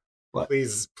 But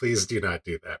please do not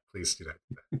do that. Please do not.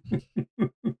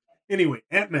 anyway,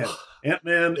 Ant-Man.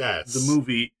 Ant-Man, the Yes.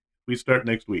 movie, we start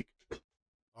next week.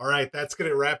 All right, that's going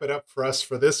to wrap it up for us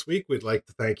for this week. We'd like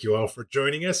to thank you all for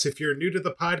joining us. If you're new to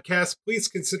the podcast, please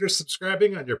consider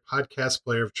subscribing on your podcast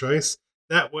player of choice.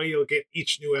 That way, you'll get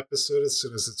each new episode as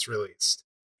soon as it's released.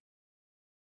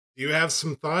 Do you have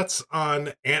some thoughts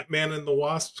on Ant-Man and the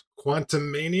Wasp,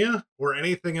 Quantumania, or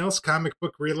anything else comic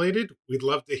book related? We'd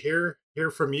love to hear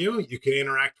from you. You can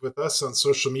interact with us on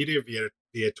social media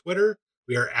via Twitter.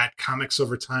 We are at Comics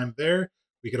Over Time there.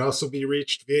 We can also be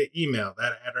reached via email.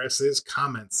 That address is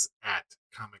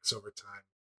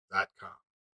comments@comicsovertime.com.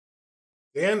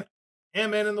 Dan,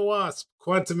 Ant-Man and the Wasp,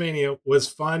 Quantumania was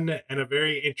fun and a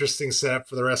very interesting setup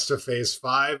for the rest of Phase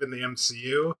 5 in the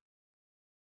MCU.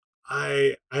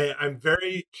 I'm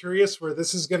very curious where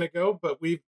this is going to go, but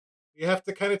we have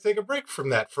to kind of take a break from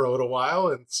that for a little while,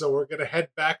 and so we're going to head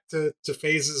back to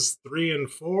phases 3 and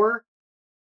 4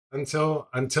 until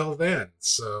then.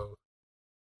 So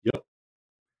Yep.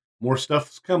 More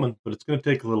stuff's coming, but it's going to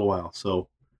take a little while. So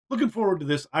looking forward to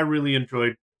this. I really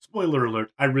enjoyed, spoiler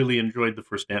alert, I really enjoyed the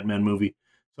first Ant-Man movie.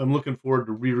 So I'm looking forward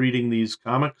to rereading these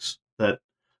comics that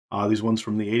these ones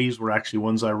from the 80s were actually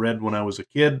ones I read when I was a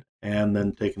kid, and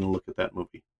then taking a look at that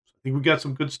movie. So I think we got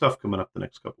some good stuff coming up the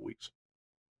next couple weeks.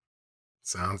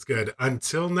 sounds good.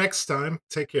 Until next time,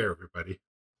 take care, everybody.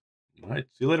 All right.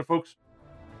 See you later, folks.